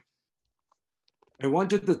 I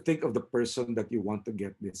want you to think of the person that you want to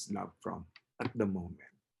get this love from at the moment.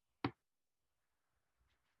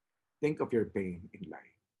 Think of your pain in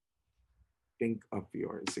life. Think of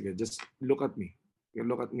yours. Sige, just look at me. You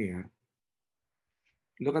look at me, ha?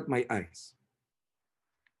 Look at my eyes.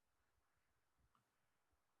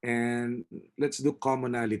 And let's do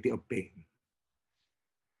commonality of pain.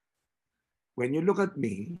 When you look at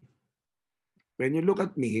me, when you look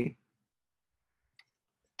at me,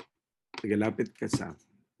 sige, lapit ka sa,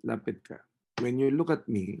 lapit ka. When you look at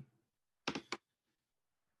me,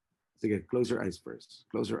 sige, close your eyes first.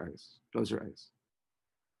 Close your eyes. Close your eyes.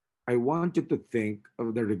 I want you to think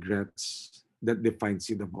of the regrets that defines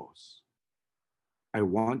you the most. I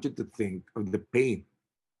want you to think of the pain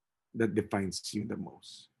that defines you the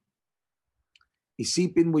most.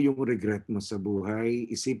 Isipin mo yung regret mo sa buhay.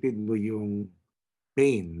 Isipin mo yung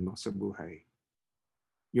pain mo sa buhay.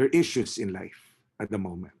 Your issues in life at the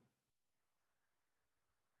moment.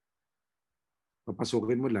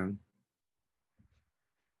 Papasukin mo lang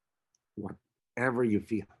whatever you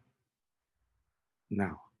feel.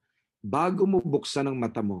 Now, bago mo buksan ang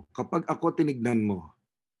mata mo, kapag ako tinignan mo,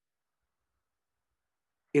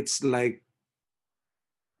 it's like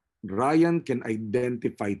Ryan can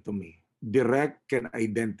identify to me. Direct can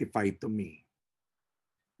identify to me.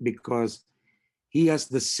 Because he has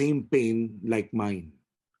the same pain like mine.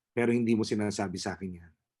 Pero hindi mo sinasabi sa akin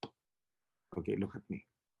yan. Okay, look at me.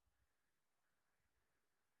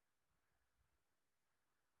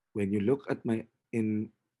 When you look at my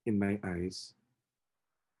in my eyes,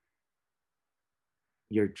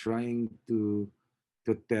 you're trying to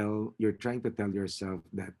tell yourself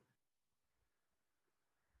that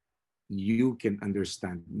you can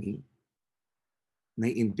understand me.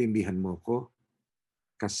 Naiintindihan mo ko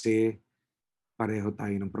kasi pareho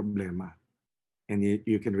tayo ng problema. And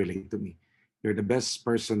you can relate to me. You're the best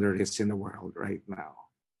person there is in the world right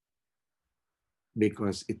now.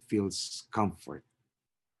 Because it feels comfort.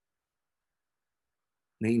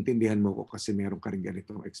 Naiintindihan mo ko kasi meron ka rin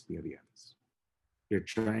ganitong experience. You're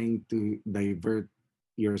trying to divert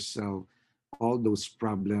yourself, all those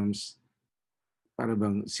problems, para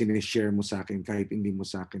bang sinishare mo sa akin kahit hindi mo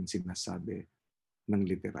sa akin sinasabi ng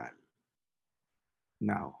literal.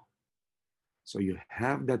 Now, so you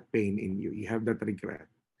have that pain in you. You have that regret.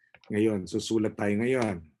 Ngayon, susulat tayo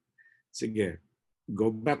ngayon. Sige,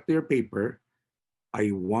 go back to your paper.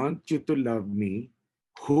 I want you to love me.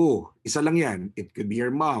 Who? Isa lang yan. It could be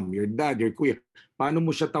your mom, your dad, your kuya. Paano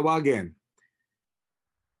mo siya tawagin?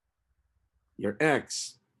 Your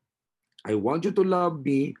ex. I want you to love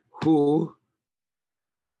me. Who?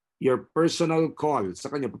 Your personal call.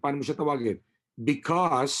 Sa kanya, paano mo siya tawagin?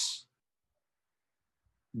 Because,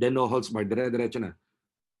 then no holds barred. Dire-diretso na.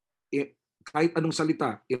 Kahit anong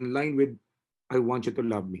salita, in line with, I want you to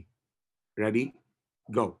love me. Ready?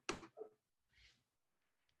 Go.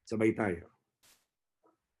 Sabay tayo.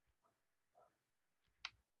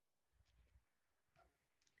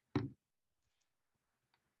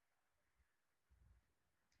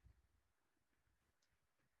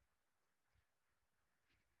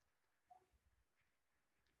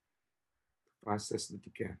 Fastest that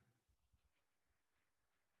you can.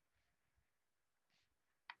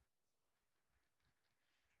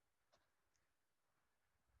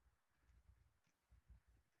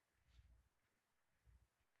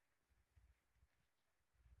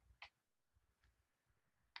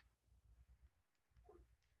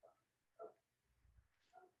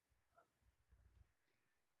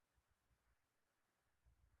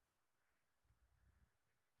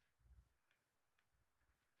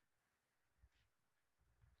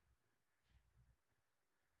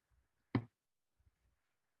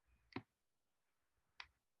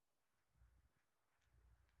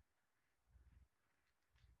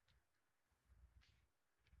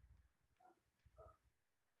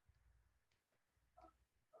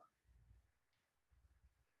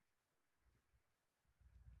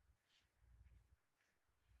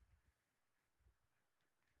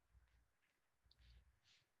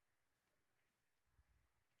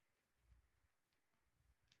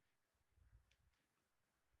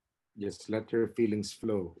 Just let your feelings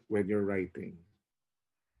flow when you're writing.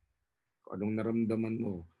 Kung anong naramdaman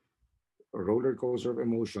mo, roller coaster of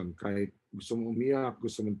emotion, kahit gusto mong umiyak,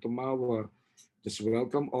 gusto mong tumawa, just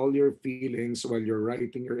welcome all your feelings while you're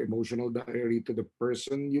writing your emotional diary to the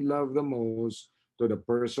person you love the most, to the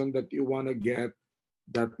person that you want to get,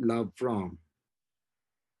 that love from?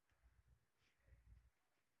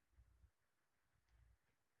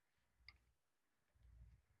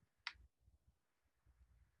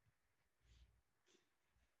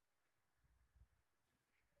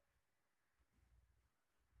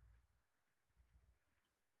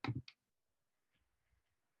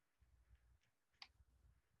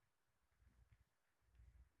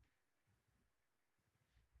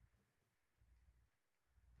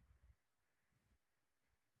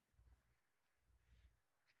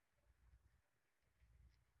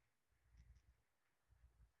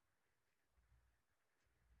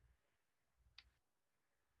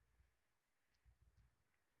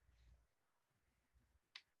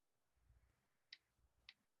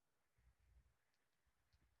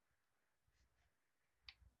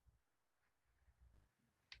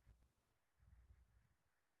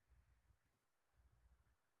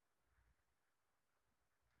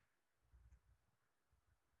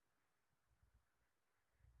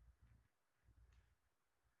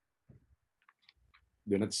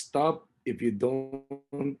 Do not stop if you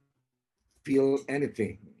don't feel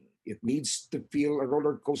anything. It needs to feel a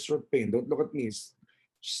roller coaster of pain. Don't look at me.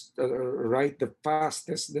 Write the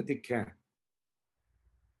fastest that you can.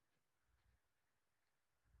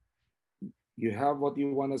 You have what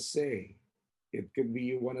you want to say. It could be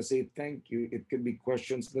you want to say thank you. It could be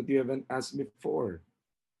questions that you haven't asked before.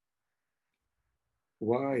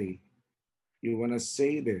 Why you want to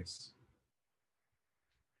say this?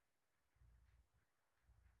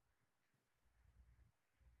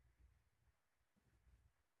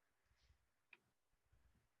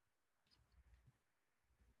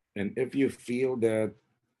 And if you feel that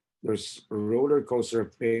there's a roller coaster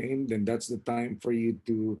of pain, then that's the time for you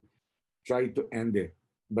to try to end it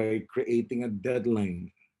by creating a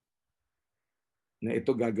deadline na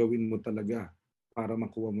ito gagawin mo talaga para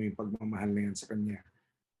makuha mo yung pagmamahal na yan sa kanya.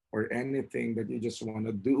 Or anything that you just want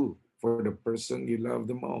to do for the person you love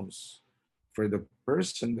the most, for the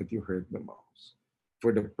person that you hurt the most,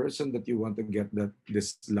 for the person that you want to get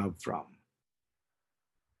this love from.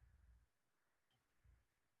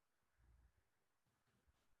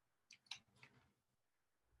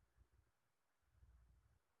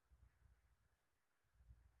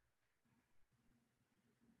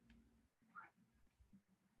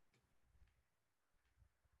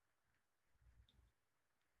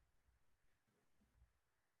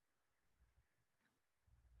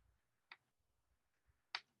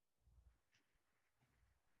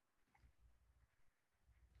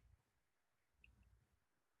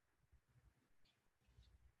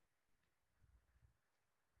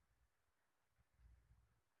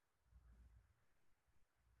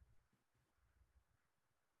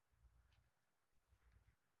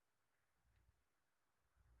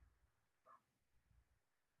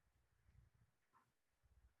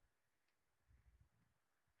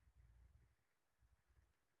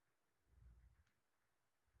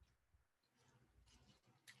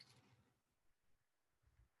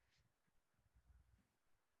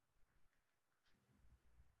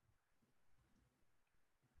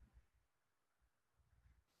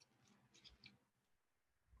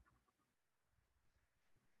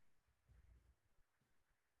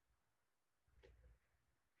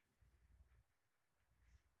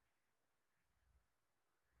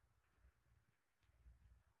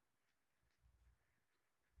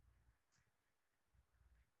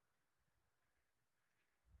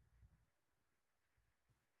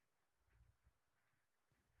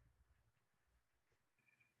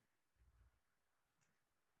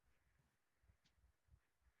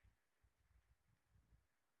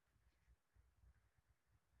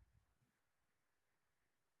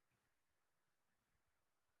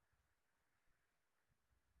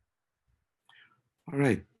 All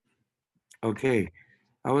right. Okay.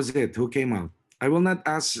 How was it? Who came out? I will not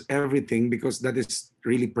ask everything because that is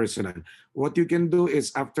really personal. What you can do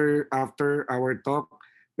is after our talk,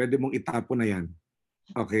 pwede mong itapon na yan.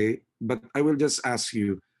 Okay? But I will just ask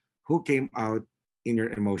you, who came out in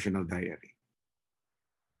your emotional diary?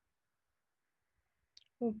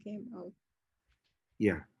 Who came out?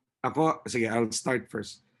 Yeah. Ako, sige, I'll start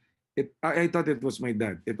first. I thought it was my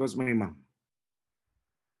dad. It was my mom.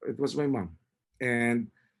 It was my mom. And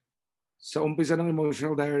sa umpisa ng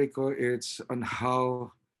emotional diary ko, it's on how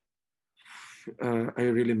I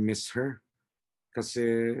really miss her.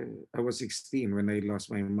 Kasi I was 16 when I lost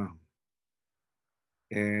my mom.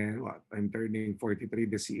 And what, I'm turning 43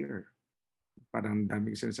 this year. Parang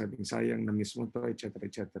daming sinasabing sayang na miss mo to, etc.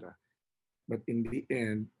 etc. But in the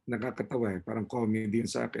end, nakakatawa eh. Parang comedy yun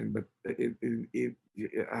sa akin. But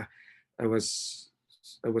I was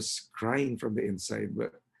I was crying from the inside.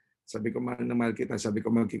 But Sabi ko, mahal na mahal kita. Sabi ko,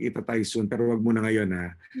 magkikita tayo soon, pero wag muna ngayon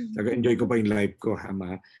ha. Sabi ko, enjoy ko pa yung life ko, ha,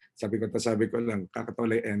 ma. Sabi ko lang,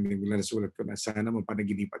 kakatawa lang ending, nasulat ko na, sana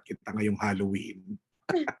mapanaginipan kita ngayong Halloween.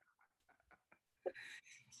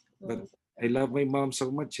 But I love my mom so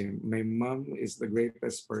much. Eh. My mom is the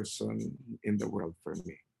greatest person in the world for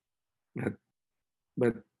me.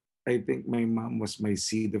 But I think my mom was my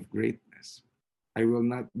seed of greatness. I will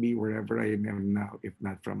not be wherever I am now if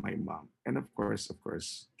not from my mom. And of course,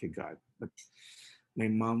 kay God. But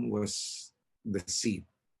my mom was the seed,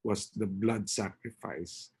 was the blood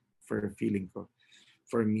sacrifice for feeling ko,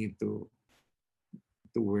 for me to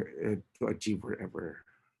achieve whatever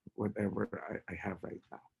I have right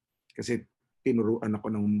now. Kasi tinuruan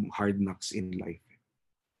ako ng hard knocks in life.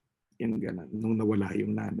 Yung ganun, nung nawala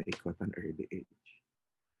yung nanay ko at an early age.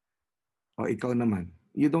 O ikaw naman,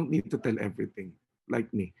 you don't need to tell everything like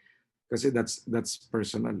me. Kasi that's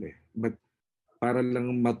personal eh. But para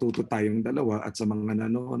lang matuto tayong dalawa at sa mga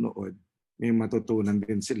nanonood, may matutunan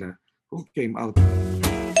din sila who came out.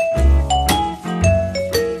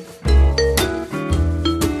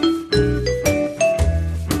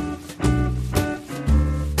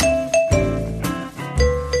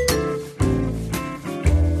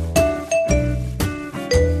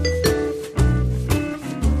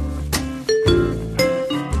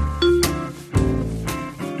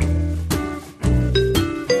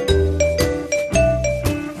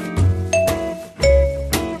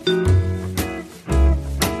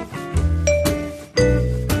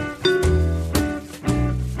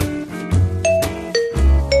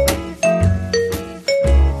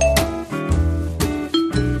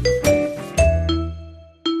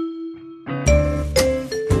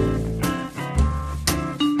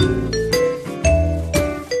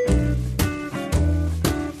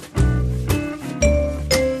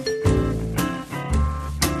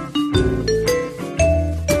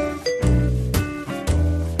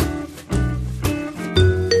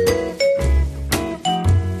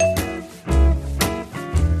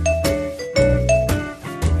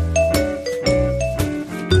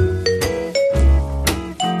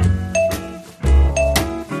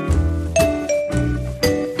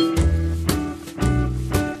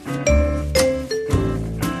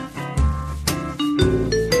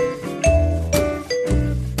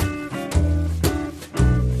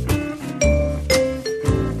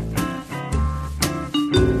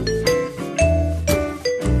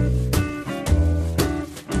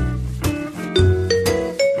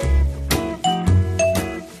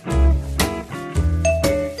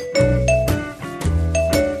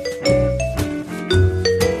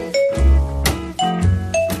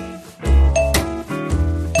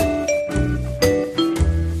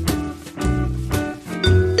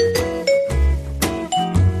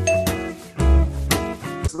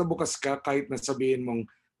 Bukas ka kahit na sabihin mong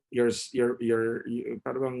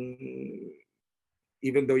parang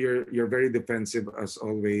even though you're very defensive as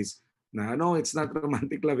always na no, it's not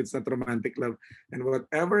romantic love, and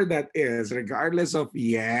whatever that is, regardless of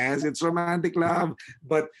yes, it's romantic love,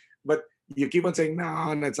 but you keep on saying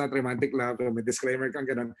no, it's not romantic love, may disclaimer kang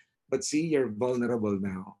ganun. But see, you're vulnerable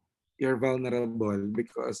now. You're vulnerable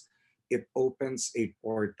because it opens a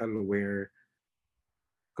portal where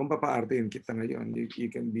kung papaartein kita ngayon, you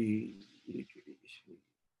can be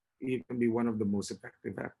one of the most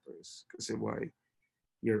effective actors. Kasi why?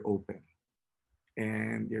 You're open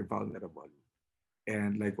and you're vulnerable.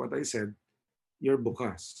 And like what I said, you're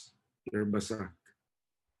bukas, you're basak,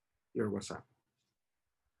 you're wasak.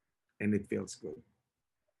 And it feels good.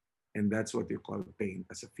 And that's what you call pain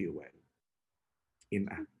as a fuel in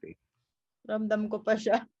acting. Ramdam ko pa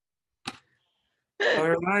siya.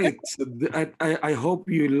 All right. So I hope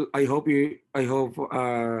I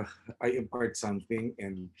impart something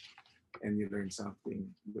and you learn something,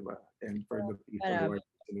 diba? And for the people who are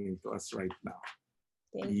listening to us right now.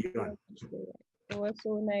 Thank you. It was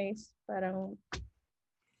so nice. Parang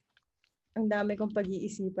ang dami kong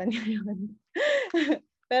pag-iisipan ngayon.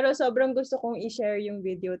 Pero sobrang gusto kong i-share yung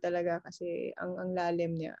video talaga kasi ang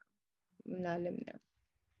lalim niya. Ang lalim niya.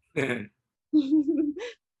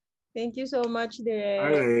 Thank you so much, Direk.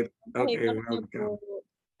 All right. Okay, welcome.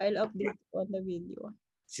 I'll update on the video.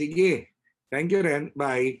 Sige. Thank you, Ren.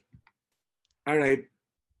 Bye. All right.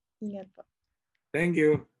 Ingat po. Thank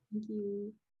you. Thank you.